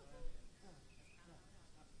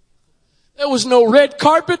 There was no red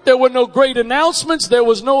carpet. There were no great announcements. There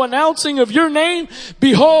was no announcing of your name.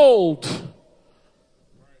 Behold,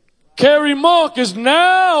 Carrie Monk is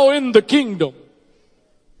now in the kingdom.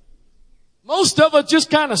 Most of us just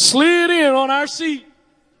kind of slid in on our seat.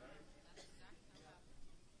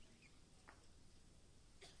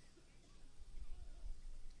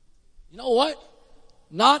 You know what?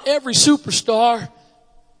 Not every superstar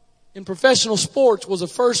in professional sports was a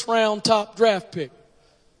first-round top draft pick.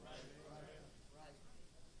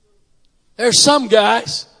 There's some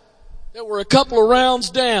guys that were a couple of rounds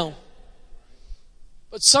down.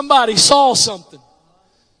 But somebody saw something.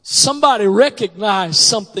 Somebody recognized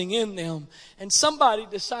something in them. And somebody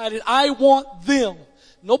decided, I want them.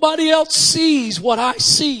 Nobody else sees what I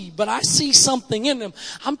see, but I see something in them.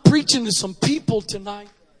 I'm preaching to some people tonight.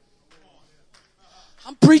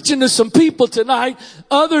 I'm preaching to some people tonight.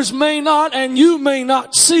 Others may not, and you may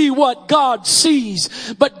not see what God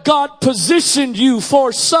sees, but God positioned you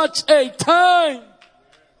for such a time.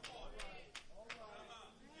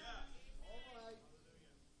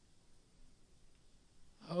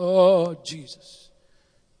 Oh, Jesus.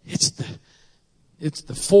 It's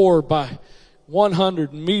the 4 by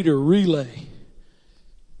 100 meter relay.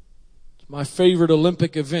 It's my favorite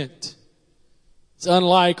Olympic event. It's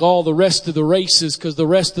unlike all the rest of the races, because the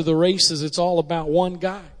rest of the races, it's all about one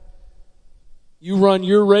guy. You run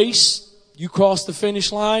your race, you cross the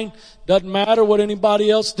finish line, doesn't matter what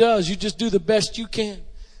anybody else does. You just do the best you can.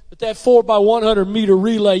 But that 4 by 100 meter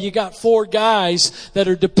relay, you got 4 guys that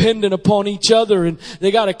are dependent upon each other, and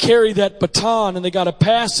they got to carry that baton and they got to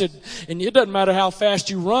pass it. And it doesn't matter how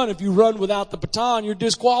fast you run. If you run without the baton, you're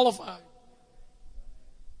disqualified.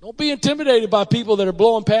 Don't be intimidated by people that are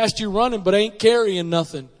blowing past you running but ain't carrying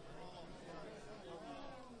nothing.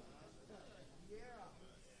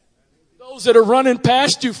 Those that are running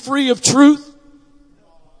past you free of truth.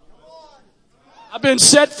 I've been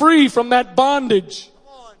set free from that bondage.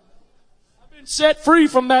 I've been set free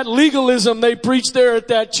from that legalism they preach there at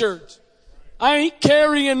that church. I ain't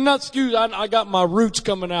carrying nothing. I got my roots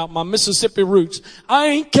coming out, my Mississippi roots. I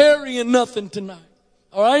ain't carrying nothing tonight.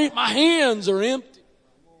 All right? My hands are empty.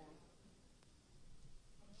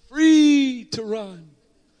 Free to run,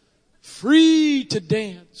 free to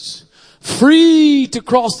dance, free to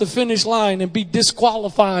cross the finish line and be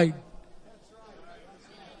disqualified.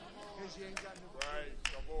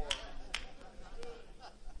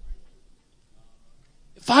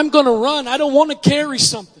 If I'm going to run, I don't want to carry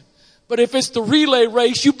something. But if it's the relay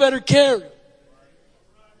race, you better carry.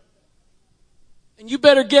 And you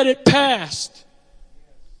better get it passed.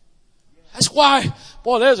 That's why,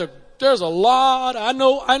 boy, there's a lot. I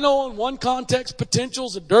know in one context,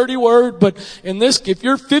 potential's a dirty word, but in this, if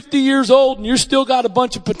you're 50 years old and you're still got a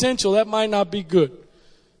bunch of potential, that might not be good.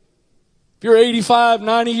 If you're 85,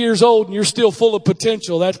 90 years old and you're still full of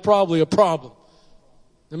potential, that's probably a problem.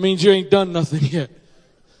 That means you ain't done nothing yet.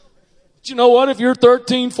 But you know what? If you're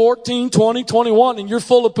 13, 14, 20, 21 and you're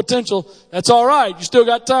full of potential, that's all right. You still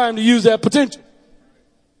got time to use that potential.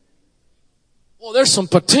 Well, there's some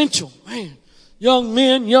potential, man. Young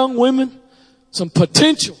men, young women, some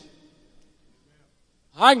potential.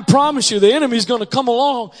 I can promise you the enemy's going to come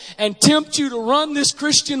along and tempt you to run this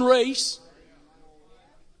Christian race,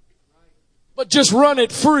 but just run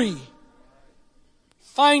it free.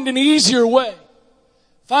 Find an easier way.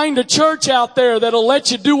 Find a church out there that'll let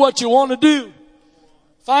you do what you want to do.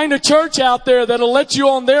 Find a church out there that'll let you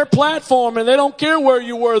on their platform and they don't care where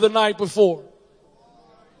you were the night before.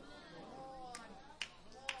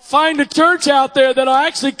 Find a church out there that'll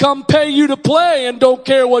actually come pay you to play and don't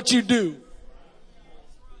care what you do.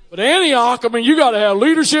 But Antioch, I mean, you gotta have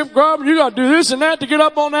leadership group, you gotta do this and that to get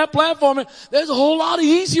up on that platform. And there's a whole lot of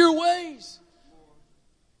easier ways.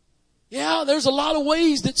 Yeah, there's a lot of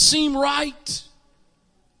ways that seem right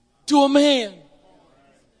to a man.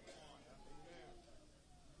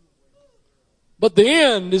 But the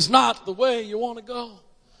end is not the way you want to go.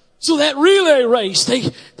 So that relay race,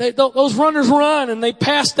 those runners run and they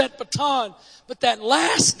pass that baton. But that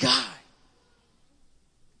last guy,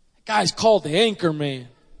 that guy's called the anchor man.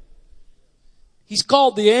 He's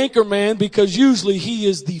called the anchor man because usually he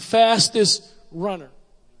is the fastest runner.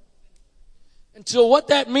 And so what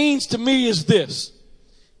that means to me is this.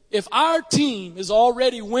 If our team is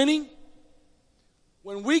already winning,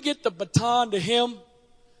 when we get the baton to him,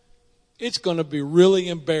 it's going to be really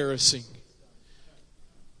embarrassing.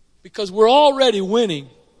 Because we're already winning.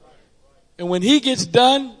 And when he gets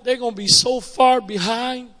done, they're going to be so far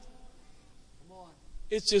behind.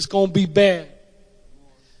 It's just going to be bad.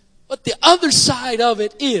 But the other side of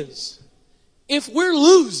it is, if we're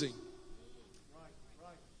losing,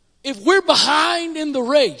 if we're behind in the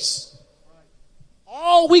race,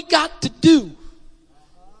 all we got to do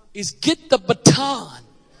is get the baton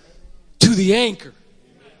to the anchor.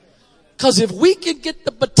 Because if we can get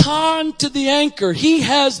the baton to the anchor, he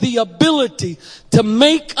has the ability to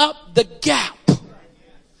make up the gap.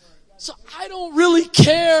 So I don't really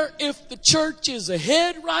care if the church is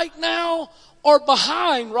ahead right now or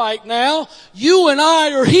behind right now. You and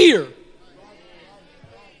I are here.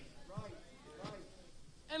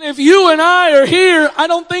 And if you and I are here, I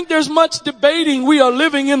don't think there's much debating. We are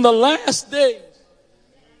living in the last days.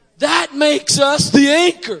 That makes us the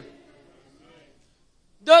anchor.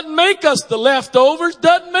 Doesn't make us the leftovers.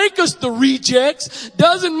 Doesn't make us the rejects.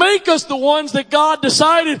 Doesn't make us the ones that God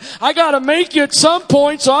decided, I got to make you at some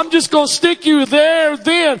point, so I'm just going to stick you there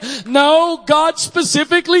then. No, God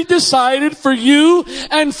specifically decided for you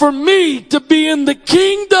and for me to be in the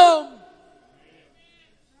kingdom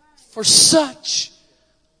for such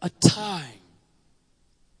a time.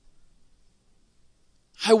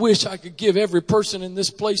 I wish I could give every person in this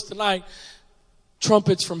place tonight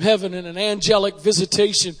trumpets from heaven and an angelic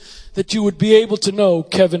visitation that you would be able to know,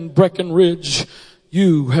 Kevin Breckenridge,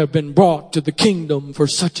 you have been brought to the kingdom for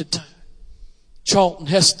such a time. Charlton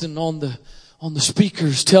Heston on the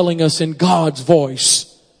speakers telling us in God's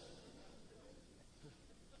voice.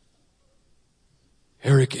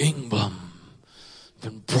 Eric Engblom,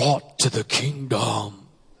 been brought to the kingdom.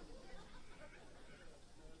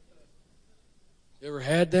 You ever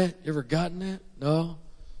had that? You ever gotten that? No?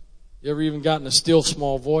 You ever even gotten a still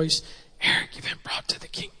small voice? Eric, you've been brought to the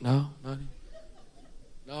king. No, not even.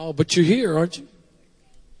 No, but you're here, aren't you?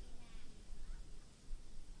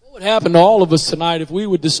 What would happen to all of us tonight if we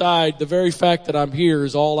would decide the very fact that I'm here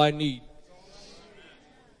is all I need?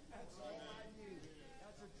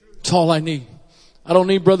 It's all I need. I don't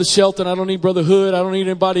need Brother Shelton. I don't need Brother Hood. I don't need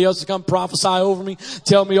anybody else to come prophesy over me,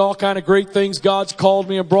 tell me all kind of great things God's called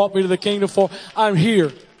me and brought me to the kingdom for. I'm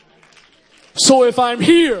here. So if I'm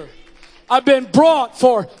here, I've been brought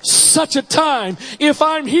for such a time. If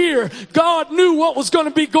I'm here, God knew what was going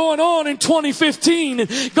to be going on in 2015.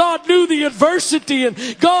 And God knew the adversity. And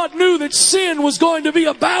God knew that sin was going to be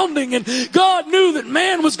abounding. And God knew that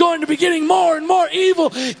man was going to be getting more and more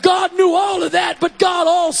evil. God knew all of that. But God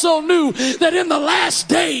also knew that in the last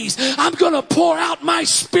days, I'm going to pour out my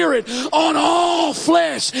spirit on all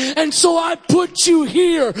flesh. And so I put you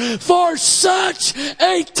here for such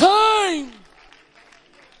a time.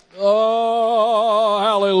 Oh,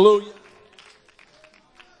 hallelujah.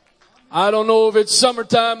 I don't know if it's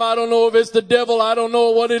summertime. I don't know if it's the devil. I don't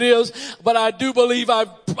know what it is. But I do believe I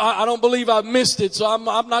don't believe I've missed it. So I'm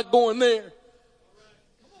not going there.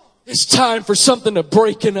 It's time for something to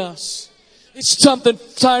break in us. It's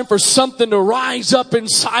time for something to rise up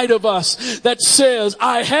inside of us that says,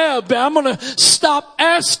 I'm going to stop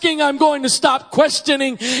asking. I'm going to stop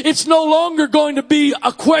questioning. It's no longer going to be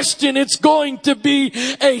a question. It's going to be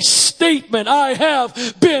a statement. I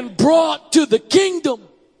have been brought to the kingdom.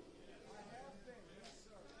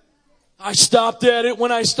 I stopped at it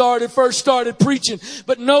when I first started preaching.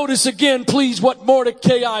 But notice again, please, what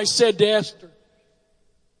Mordecai said to Esther.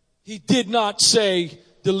 He did not say,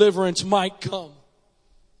 deliverance might come.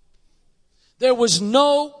 There was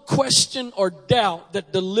no question or doubt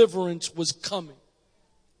that deliverance was coming.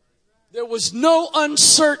 There was no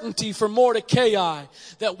uncertainty for Mordecai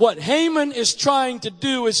that what Haman is trying to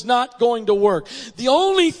do is not going to work. The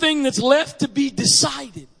only thing that's left to be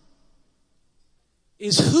decided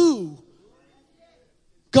is who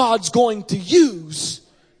God's going to use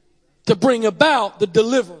to bring about the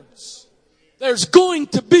deliverance. There's going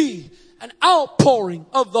to be an outpouring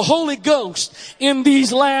of the Holy Ghost in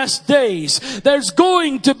these last days. There's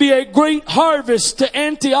going to be a great harvest to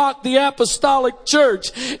Antioch, the apostolic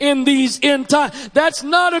church, in these end times. That's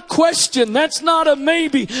not a question. That's not a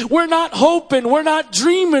maybe. We're not hoping. We're not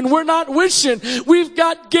dreaming. We're not wishing. We've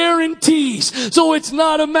got guarantees. So it's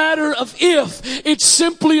not a matter of if. It's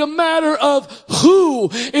simply a matter of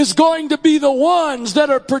who is going to be the ones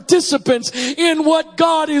that are participants in what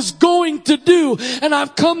God is going to do. And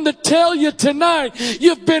I've come to tell you tonight,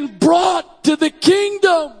 you've been brought to the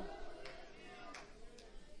kingdom.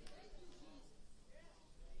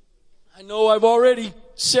 I know I've already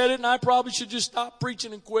said it and I probably should just stop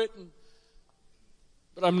preaching and quit,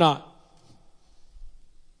 but I'm not.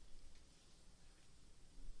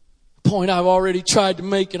 The point I've already tried to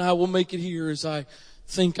make, and I will make it here as I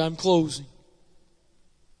think I'm closing.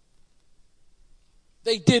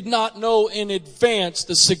 They did not know in advance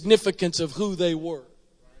the significance of who they were.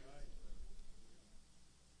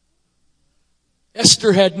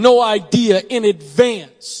 Esther had no idea in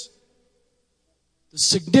advance the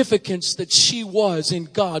significance that she was in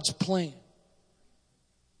God's plan.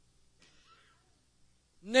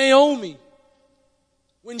 Naomi,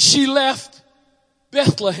 when she left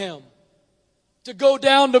Bethlehem to go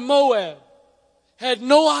down to Moab, had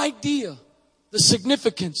no idea the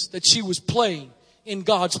significance that she was playing in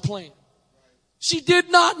God's plan. She did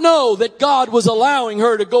not know that God was allowing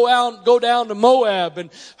her to go down to Moab, and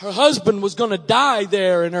her husband was going to die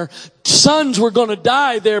there and her sons were going to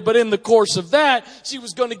die there. But in the course of that, she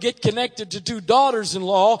was going to get connected to two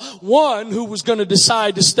daughters-in-law, one who was going to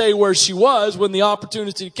decide to stay where she was when the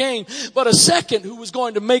opportunity came, but a second who was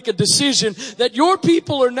going to make a decision that your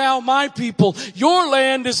people are now my people. Your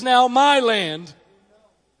land is now my land.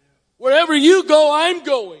 Wherever you go, I'm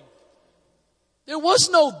going. There was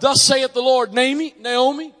no thus saith the Lord,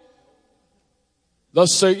 Naomi.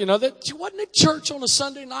 Thus say, that she wasn't at church on a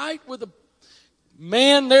Sunday night with a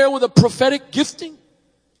man there with a prophetic gifting.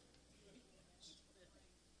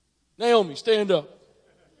 Naomi, stand up.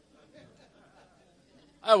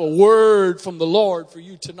 I have a word from the Lord for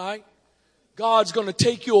you tonight. God's going to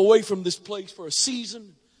take you away from this place for a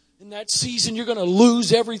season. In that season, you're going to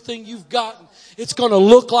lose everything you've got. It's going to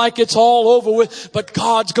look like it's all over with, but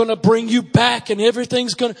God's going to bring you back and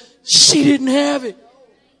everything's going to... She didn't have it.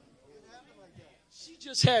 She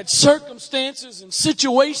just had circumstances and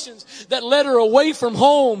situations that led her away from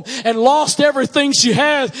home and lost everything she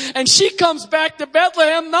had. And she comes back to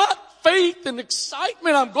Bethlehem, not faith and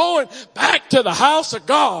excitement. I'm going back to the house of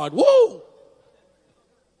God. Woo!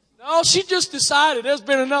 No, she just decided there's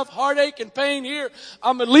been enough heartache and pain here.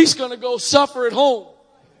 I'm at least going to go suffer at home.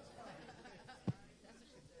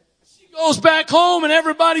 She goes back home and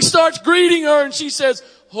everybody starts greeting her and she says,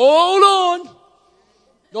 hold on.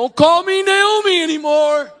 Don't call me Naomi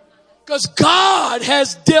anymore because God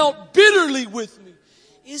has dealt bitterly with me.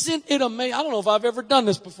 Isn't it amazing? I don't know if I've ever done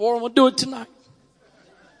this before. I'm going to do it tonight.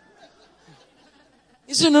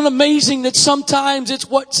 Isn't it amazing that sometimes it's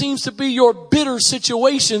what seems to be your bitter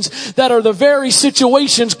situations that are the very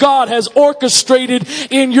situations God has orchestrated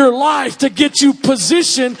in your life to get you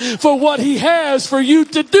positioned for what He has for you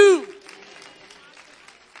to do?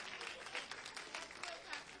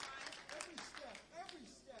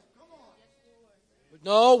 But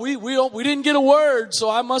no, we didn't get a word, so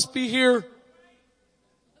I must be here.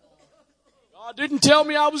 God didn't tell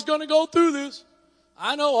me I was going to go through this.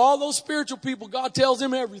 I know all those spiritual people, God tells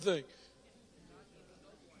them everything.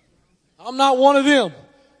 I'm not one of them.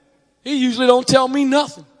 He usually don't tell me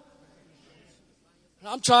nothing.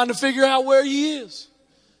 I'm trying to figure out where He is.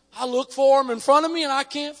 I look for Him in front of me and I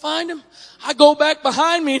can't find Him. I go back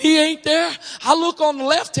behind me and He ain't there. I look on the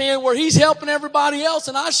left hand where He's helping everybody else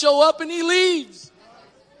and I show up and He leaves.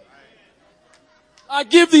 I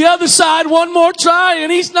give the other side one more try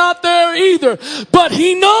and He's not there either. But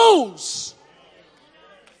He knows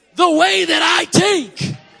the way that I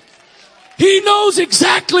take. He knows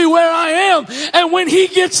exactly where I am. And when He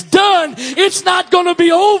gets done, it's not going to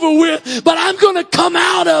be over with, but I'm going to come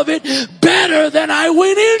out of it better than I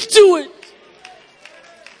went into it.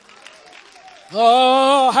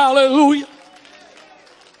 Oh, hallelujah.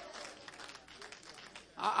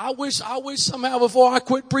 I wish somehow before I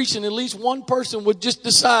quit preaching, at least one person would just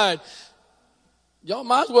decide, y'all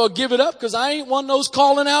might as well give it up because I ain't one of those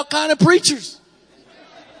calling out kind of preachers.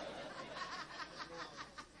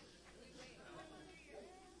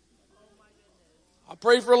 I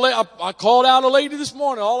prayed for I called out a lady this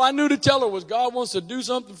morning. All I knew to tell her was God wants to do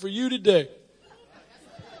something for you today.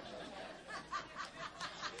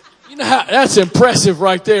 You know how, that's impressive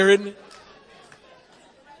right there, isn't it?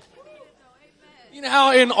 You know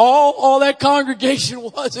how in all that congregation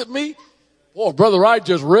was at me? Boy, Brother Wright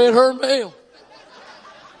just read her mail.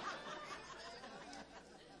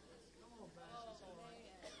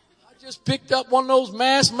 I just picked up one of those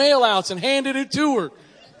mass mail outs and handed it to her.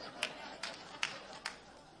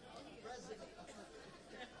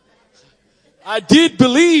 I did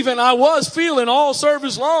believe and I was feeling all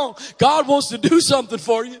service long, God wants to do something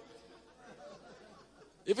for you.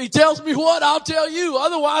 If he tells me what, I'll tell you.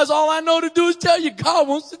 Otherwise, all I know to do is tell you God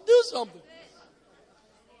wants to do something.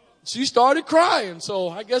 She started crying, so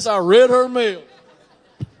I guess I read her mail.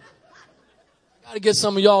 Got to get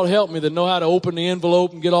some of y'all to help me that know how to open the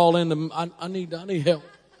envelope and get all in the. I need help.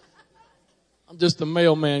 I'm just a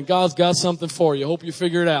mailman. God's got something for you. Hope you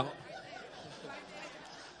figure it out.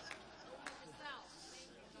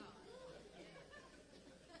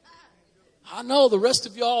 I know the rest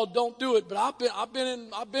of y'all don't do it, but I've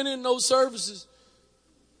been in those services.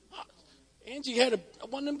 Angie had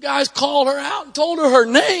one of them guys called her out and told her her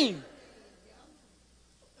name.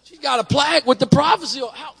 She's got a plaque with the prophecy.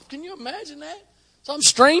 Can you imagine that? Some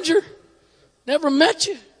stranger, never met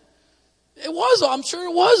you. I'm sure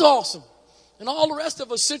it was awesome. And all the rest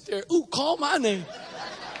of us sit there, ooh, call my name.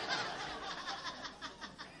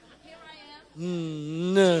 Here I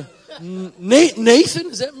am. Nathan,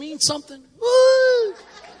 does that mean something? Woo.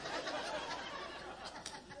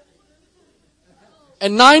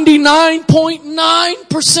 And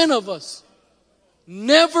 99.9% of us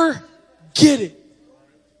never get it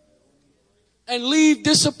and leave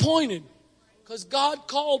disappointed because God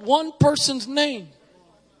called one person's name.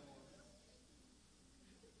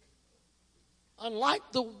 Unlike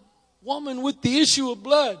the woman with the issue of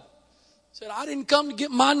blood. Said, I didn't come to get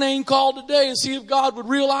my name called today and see if God would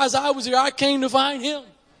realize I was here. I came to find him.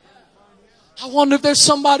 I wonder if there's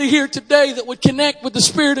somebody here today that would connect with the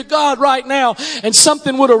Spirit of God right now and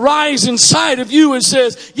something would arise inside of you and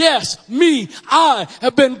says, yes, me, I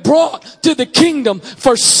have been brought to the kingdom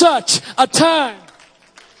for such a time.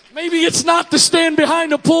 Maybe it's not to stand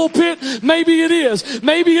behind a pulpit. Maybe it is.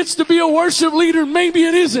 Maybe it's to be a worship leader. Maybe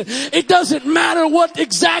it isn't. It doesn't matter what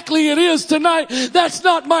exactly it is tonight. That's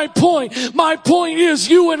not my point. My point is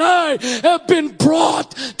you and I have been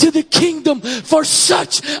brought to the kingdom for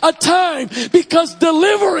such a time because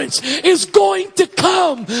deliverance is going to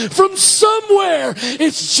come from somewhere.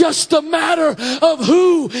 It's just a matter of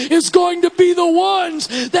who is going to be the ones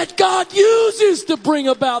that God uses to bring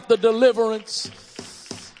about the deliverance.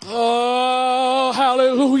 Oh,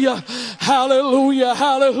 hallelujah, hallelujah,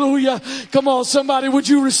 hallelujah. Come on, somebody, would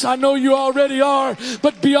you, I know you already are,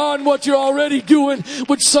 but beyond what you're already doing,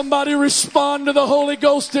 would somebody respond to the Holy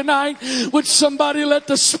Ghost tonight? Would somebody let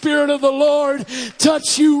the Spirit of the Lord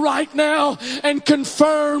touch you right now and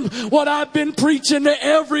confirm what I've been preaching to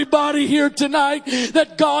everybody here tonight,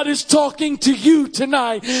 that God is talking to you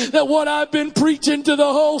tonight, that what I've been preaching to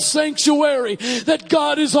the whole sanctuary, that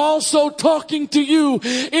God is also talking to you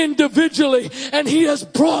individually, and he has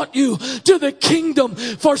brought you to the kingdom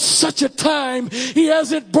for such a time. He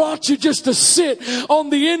hasn't brought you just to sit on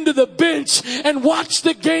the end of the bench and watch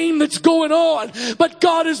the game that's going on, but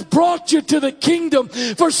God has brought you to the kingdom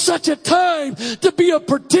for such a time to be a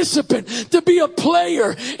participant, to be a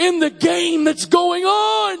player in the game that's going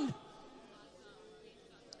on.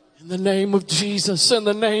 In the name of Jesus, in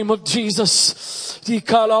the name of Jesus.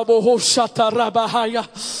 God, I don't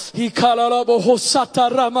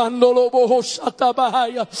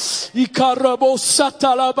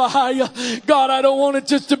want it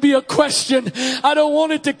just to be a question. I don't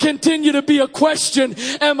want it to continue to be a question.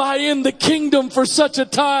 Am I in the kingdom for such a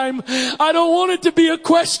time? I don't want it to be a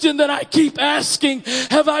question that I keep asking.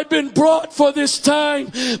 Have I been brought for this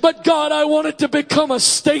time? But God, I want it to become a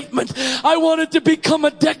statement. I want it to become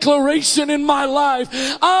a declaration in my life.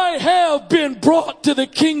 I have been brought to the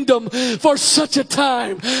kingdom for such a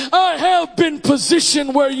time. I have been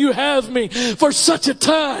positioned where you have me for such a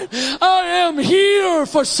time. I am here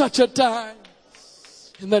for such a time.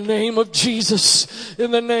 In the name of Jesus,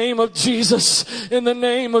 in the name of Jesus, in the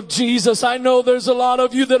name of Jesus. I know there's a lot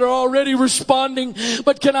of you that are already responding,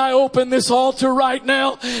 but can I open this altar right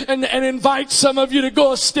now and invite some of you to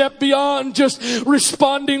go a step beyond just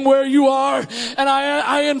responding where you are? And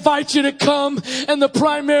I invite you to come, and the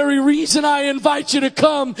primary reason I invite you to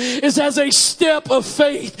come is as a step of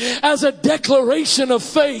faith, as a declaration of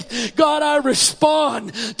faith. God, I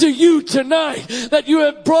respond to you tonight that you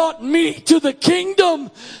have brought me to the kingdom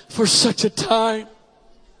for such a time.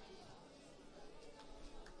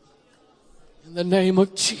 In the name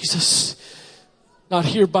of Jesus. Not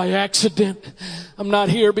here by accident. I'm not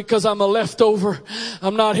here because I'm a leftover.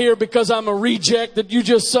 I'm not here because I'm a reject that you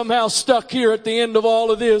just somehow stuck here at the end of all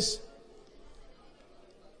of this.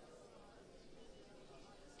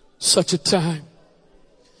 Such a time.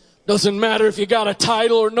 Doesn't matter if you got a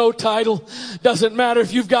title or no title. Doesn't matter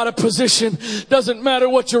if you've got a position. Doesn't matter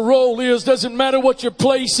what your role is. Doesn't matter what your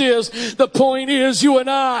place is. The point is you and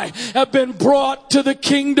I have been brought to the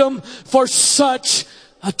kingdom for such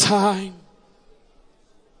a time.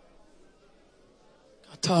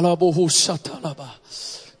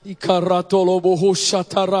 Ikaratoloboho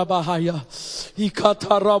shatarabahaya.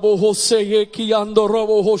 Ikataraboho seye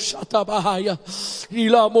kiandoroboho shatabahaya.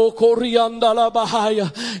 Ilamo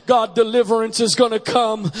koriandalabahaya. God, deliverance is going to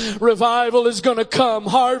come. Revival is going to come.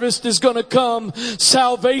 Harvest is going to come.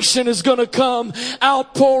 Salvation is going to come.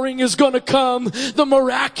 Outpouring is going to come. The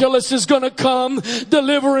miraculous is going to come.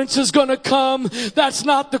 Deliverance is going to come. That's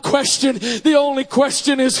not the question. The only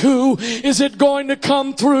question is who is it going to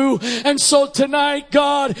come through? And so tonight,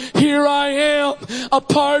 God, here I am, a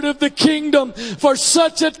part of the kingdom for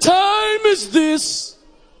such a time as this.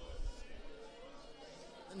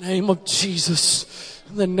 In the name of Jesus.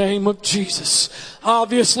 In the name of Jesus.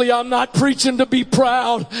 Obviously, I'm not preaching to be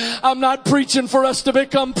proud. I'm not preaching for us to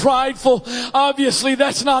become prideful. Obviously,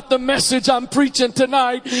 that's not the message I'm preaching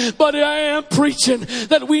tonight. But I am preaching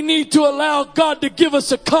that we need to allow God to give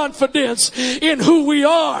us a confidence in who we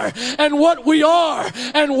are and what we are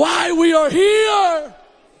and why we are here.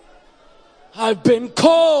 I've been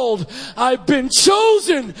called. I've been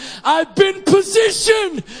chosen. I've been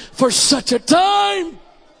positioned for such a time.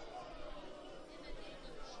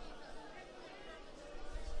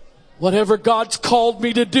 Whatever God's called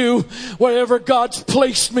me to do, wherever God's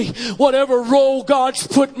placed me, whatever role God's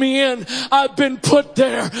put me in, I've been put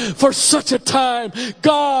there for such a time.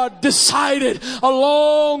 God decided a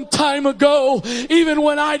long time ago, even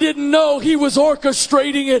when I didn't know He was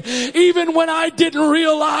orchestrating it, even when I didn't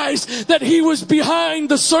realize that He was behind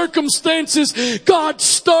the circumstances, God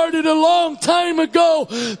started a long time ago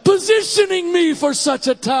positioning me for such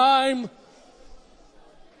a time.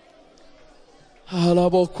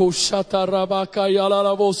 Alaboko shatarabaka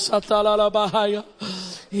yalalabo satalalabahaya.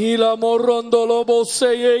 I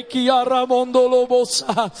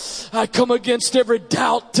come against every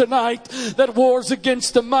doubt tonight that wars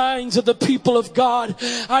against the minds of the people of God.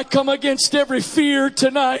 I come against every fear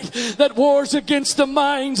tonight that wars against the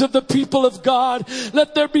minds of the people of God.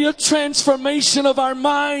 Let there be a transformation of our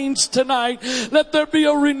minds tonight. Let there be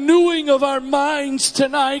a renewing of our minds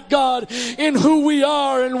tonight, God, in who we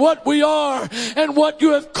are and what we are and what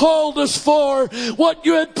you have called us for, what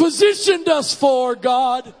you have positioned us for,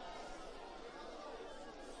 God.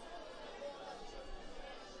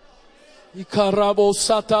 Ikarabo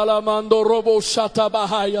satalamando robo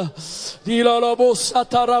shatabahaya. Dilalabo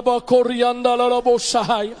sataraba korianda lalabo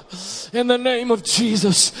shahaya. In the name of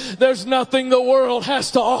Jesus, there's nothing the world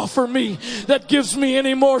has to offer me that gives me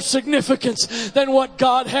any more significance than what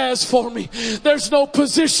God has for me. There's no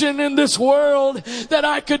position in this world that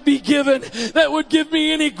I could be given that would give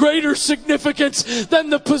me any greater significance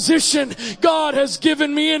than the position God has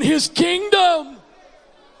given me in His kingdom.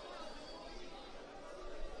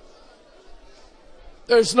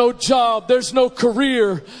 There's no job, there's no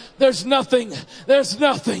career, there's nothing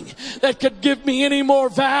that could give me any more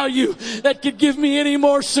value, that could give me any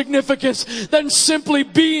more significance than simply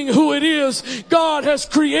being who it is God has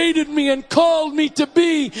created me and called me to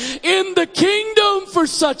be in the kingdom for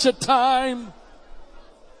such a time.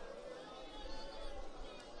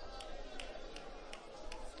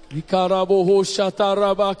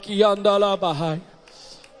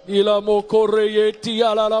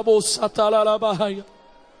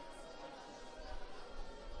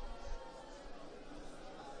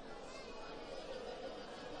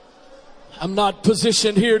 I'm not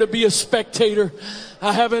positioned here to be a spectator.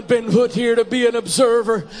 I haven't been put here to be an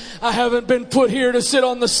observer. I haven't been put here to sit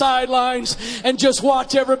on the sidelines and just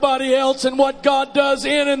watch everybody else and what God does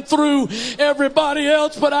in and through everybody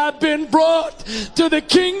else. But I've been brought to the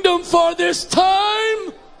kingdom for this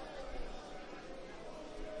time.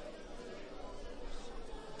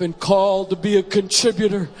 Been called to be a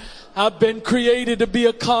contributor. I've been created to be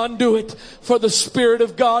a conduit for the Spirit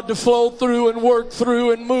of God to flow through and work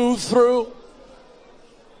through and move through.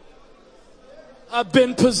 I've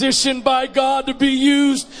been positioned by God to be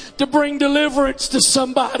used to bring deliverance to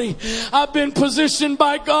somebody. I've been positioned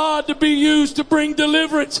by God to be used to bring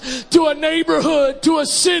deliverance to a neighborhood, to a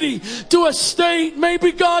city, to a state.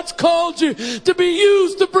 Maybe God's called you to be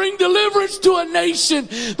used to bring deliverance to a nation,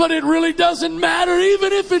 but it really doesn't matter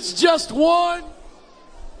even if it's just one.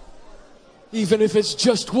 Even if it's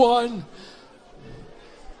just one.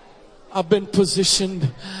 I've been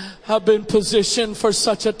positioned. I've been positioned for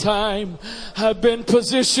such a time. I've been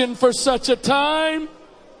positioned for such a time.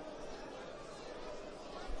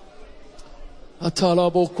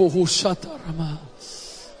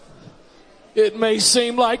 It may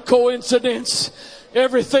seem like coincidence.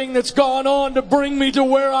 Everything that's gone on to bring me to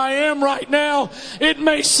where I am right now, it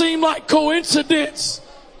may seem like coincidence.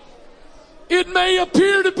 It may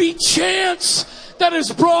appear to be chance that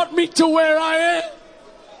has brought me to where I am.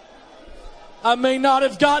 I may not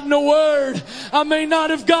have gotten a word. I may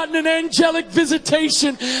not have gotten an angelic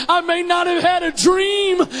visitation. I may not have had a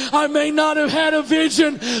dream. I may not have had a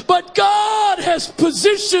vision. But God has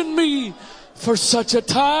positioned me for such a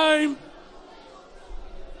time.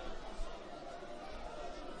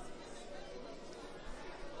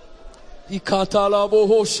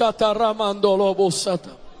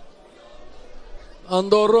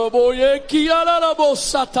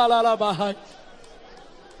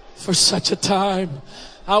 For such a time.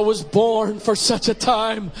 I was born for such a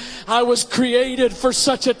time. I was created for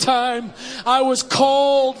such a time. I was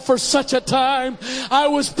called for such a time. I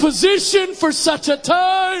was positioned for such a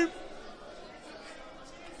time.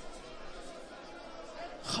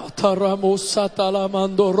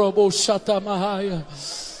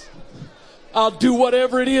 I'll do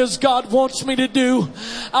whatever it is God wants me to do.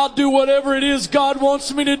 I'll do whatever it is God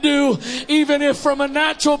wants me to do. Even if from a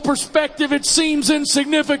natural perspective it seems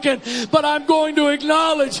insignificant. But I'm going to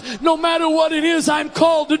acknowledge no matter what it is I'm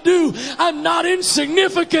called to do, I'm not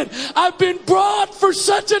insignificant. I've been brought for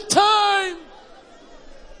such a time.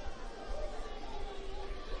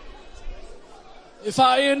 If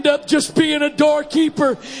I end up just being a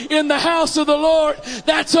doorkeeper in the house of the Lord,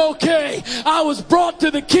 that's okay. I was brought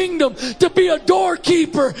to the kingdom to be a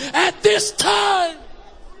doorkeeper at this time.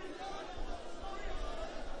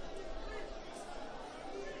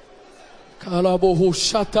 In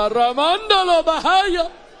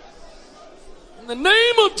the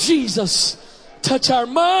name of Jesus, touch our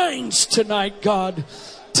minds tonight, God.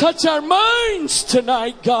 Touch our minds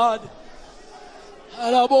tonight, God.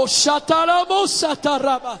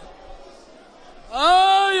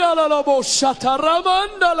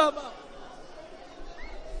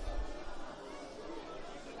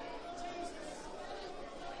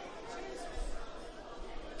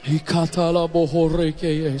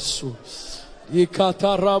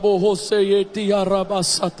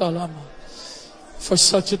 For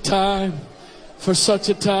such a time, for such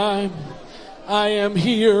a time, I am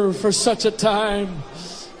here for such a time.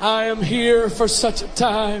 I am here for such a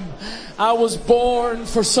time. I was born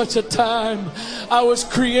for such a time. I was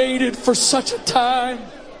created for such a time.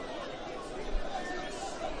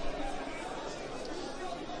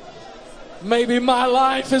 Maybe my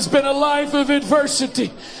life has been a life of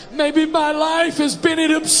adversity. Maybe my life has been in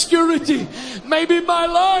obscurity. Maybe my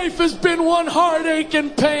life has been one heartache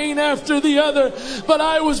and pain after the other. But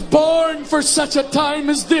I was born for such a time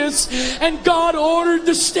as this. And God ordered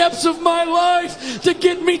the steps of my life to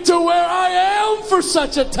get me to where I am for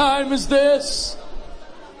such a time as this.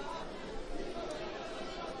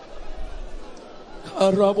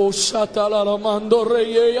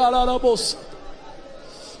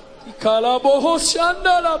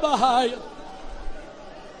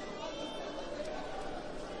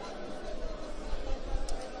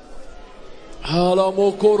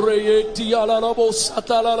 Alamo correyeti alalabo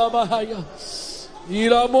satalala bahaya.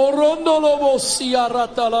 Ila morondo lobo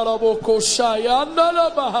siarata lalabo koshaya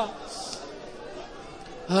andala baha.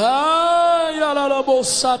 Ay alalabo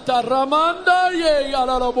sata ramanda ye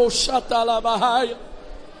alalabo satala bahaya.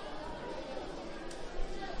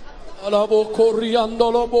 Alabo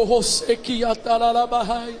corriando lobo hoseki atalala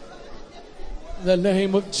bahaya. In the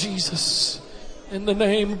name of Jesus. In the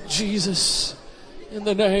name of Jesus. In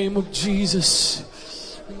the name of Jesus.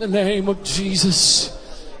 In the name of Jesus.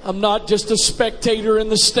 I'm not just a spectator in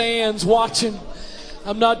the stands watching.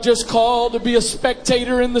 I'm not just called to be a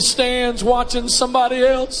spectator in the stands watching somebody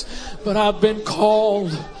else. But I've been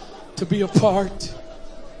called to be a part.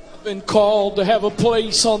 I've been called to have a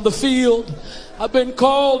place on the field. I've been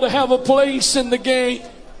called to have a place in the game.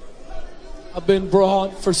 I've been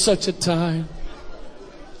brought for such a time.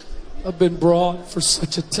 I've been brought for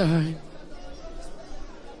such a time.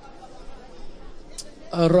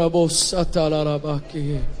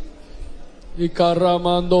 Arabosatarabaki.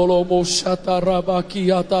 Ikaramandolo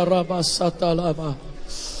moshatarabaki atarabasatalaba.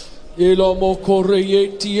 Ilomo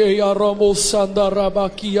koreyeti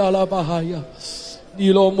aramosandarabaki alabahaya.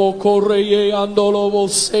 Ilomo koreye andolo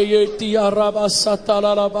boseyeti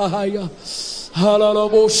arabasatalabahaya.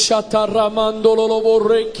 Halalobo shataramandolo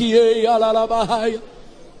boreki alalabahaya.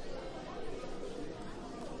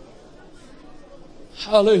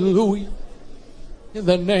 Hallelujah. In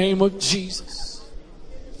the name of Jesus.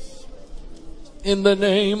 In the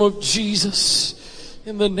name of Jesus.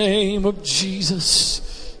 In the name of Jesus.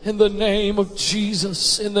 In the name of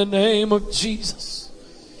Jesus. In the name of Jesus.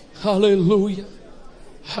 Hallelujah.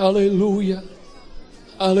 Hallelujah.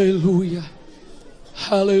 Hallelujah.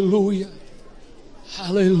 Hallelujah.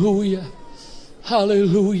 Hallelujah.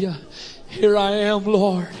 Hallelujah. Here I am,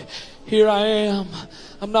 Lord. Here I am.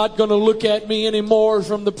 I'm not going to look at me anymore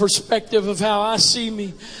from the perspective of how I see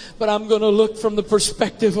me, but I'm going to look from the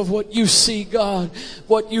perspective of what you see, God.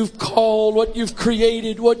 What you've called, what you've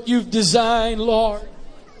created, what you've designed, Lord.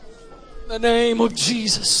 In the name of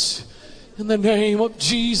Jesus. In the name of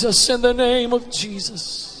Jesus. In the name of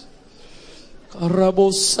Jesus.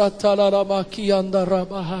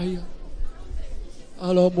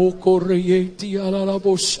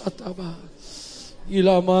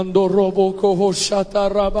 Ilamando robo koho shata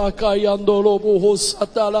rabaka yando lobo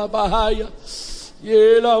hosata la bahaya.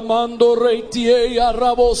 Yela mando reitie ya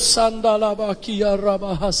rabo sanda la bakia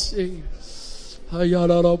rabahase.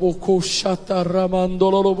 Hayala rabo ko shata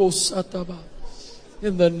ramando lobo sataba.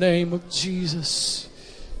 In the name of Jesus.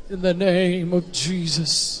 In the name of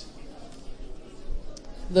Jesus.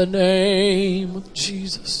 In the name of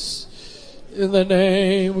Jesus. In the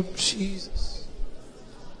name of Jesus.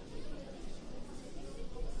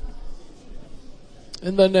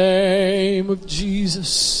 In the name of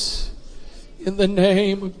Jesus. In the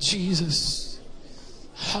name of Jesus.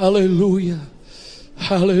 Hallelujah.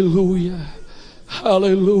 Hallelujah.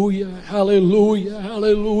 Hallelujah. Hallelujah.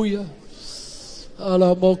 Hallelujah.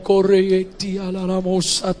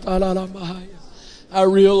 I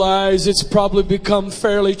realize it's probably become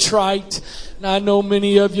fairly trite. And I know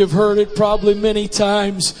many of you have heard it probably many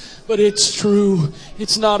times. But it's true.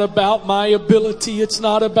 It's not about my ability. It's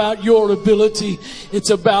not about your ability.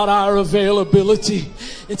 It's about our availability.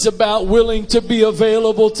 It's about willing to be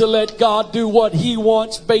available to let God do what He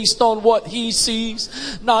wants based on what He sees.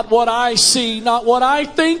 Not what I see, not what I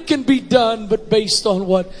think can be done, but based on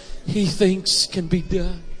what He thinks can be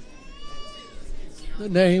done. In the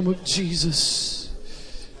name of Jesus.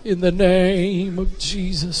 In the name of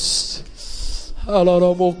Jesus. In the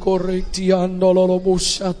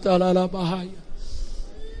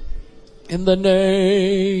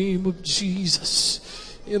name of Jesus.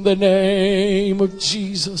 In the name of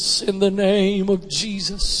Jesus. In the name of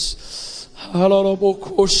Jesus.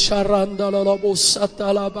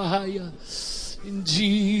 In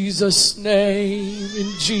Jesus' name.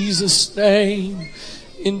 In Jesus' name.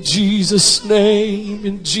 In Jesus' name.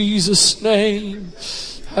 In Jesus' name.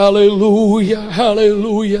 Hallelujah.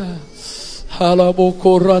 Hallelujah.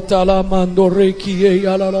 Halabokoratala mandorekie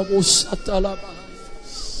yalalabosatala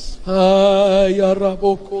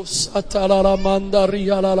ayaraboko satala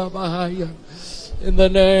mandaria lalabahaya. In the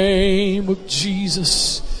name of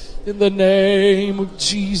Jesus. In the name of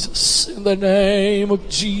Jesus. In the name of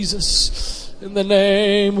Jesus. In the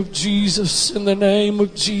name of Jesus. In the name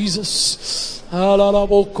of Jesus.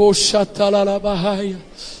 Halalaboko shatala labahaya.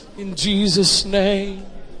 In Jesus' name.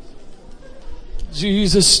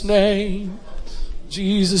 Jesus' name.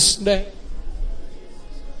 Jesus' name.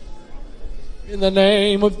 In the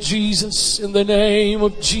name of Jesus. In the name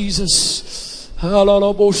of Jesus.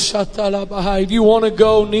 If you want to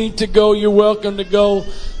go, need to go, you're welcome to go.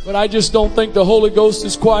 But I just don't think the Holy Ghost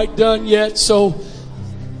is quite done yet. So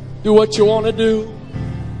do what you want to do.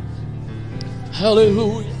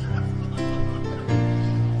 Hallelujah.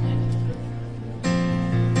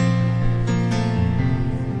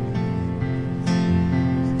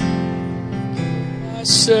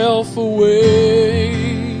 Myself away.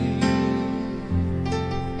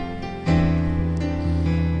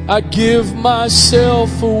 I give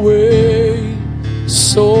myself away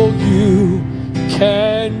so you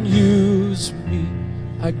can use me.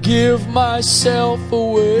 I give myself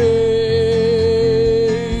away.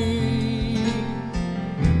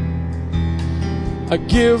 I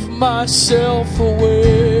give myself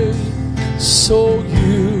away so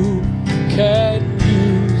you can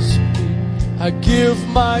use me. I give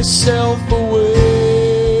myself away.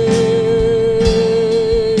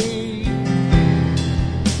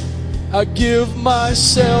 I give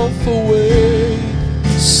myself away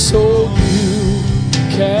so you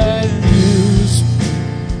can use me.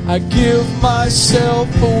 I give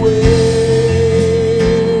myself away.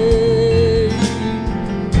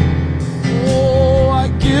 Oh, I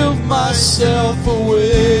give myself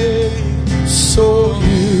away so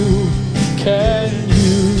you can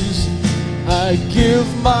use me. I give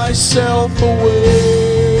myself away.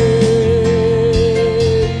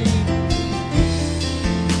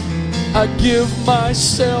 I give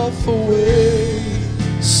myself away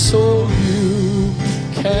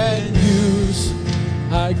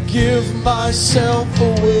give myself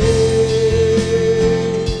away.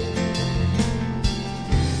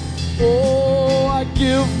 Oh, I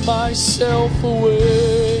give myself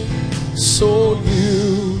away so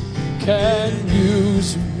you can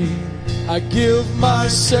use me. I give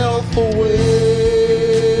myself away.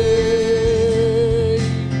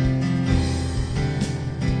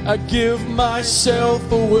 I give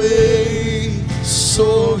myself away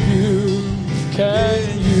so you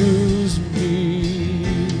can use me.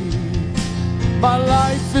 My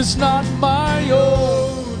life is not my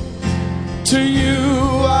own. To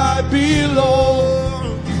you I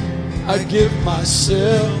belong. I give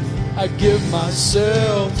myself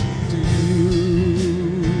to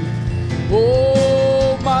you.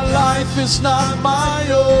 Oh, my life is not my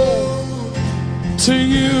own. To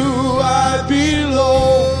you I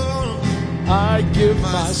belong. I give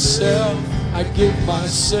myself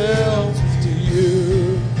to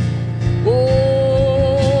you.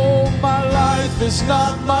 Oh, my life is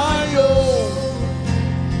not my own.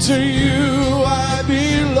 To you I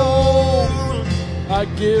belong. I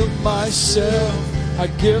give myself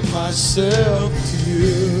to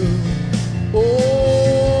you.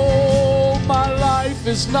 Oh, my life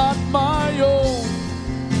is not my own.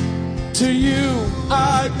 To you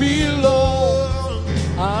I belong.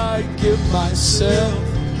 I give myself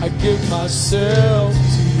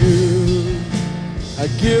to you. I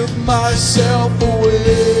give myself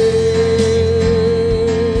away.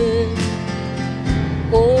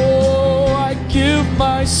 Oh, I give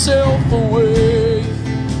myself away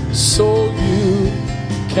so you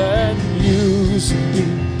can use me.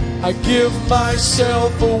 I give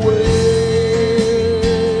myself away.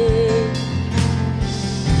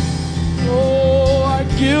 Oh, I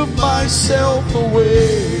give myself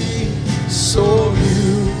away so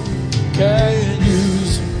you can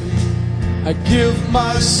use me. I give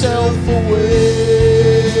myself away.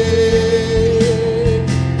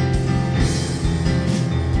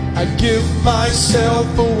 I give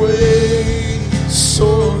myself away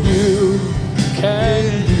so you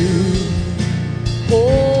can use.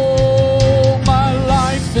 Oh, my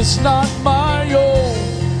life is not my own.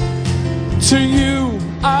 To you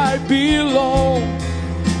I belong.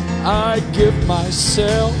 I give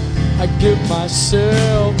myself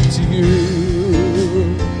to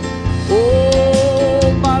you.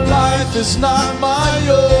 Oh, my life is not my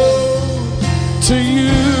own. To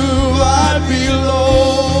you I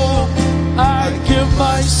belong. I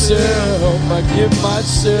give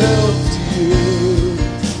myself to you.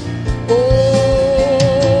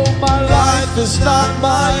 Oh, my life is not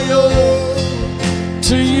my own.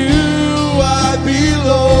 To you I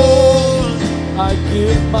belong. I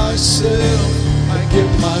give myself to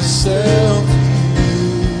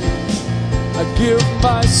you. I give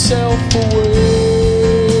myself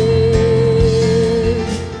away.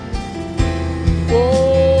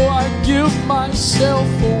 Oh, I give myself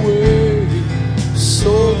away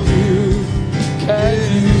so you can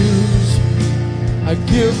use me. I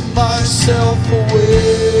give myself away.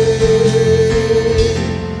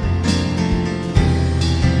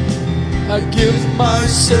 I give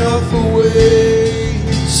myself away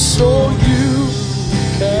so you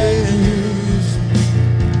can use me.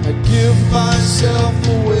 I give myself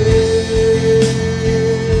away.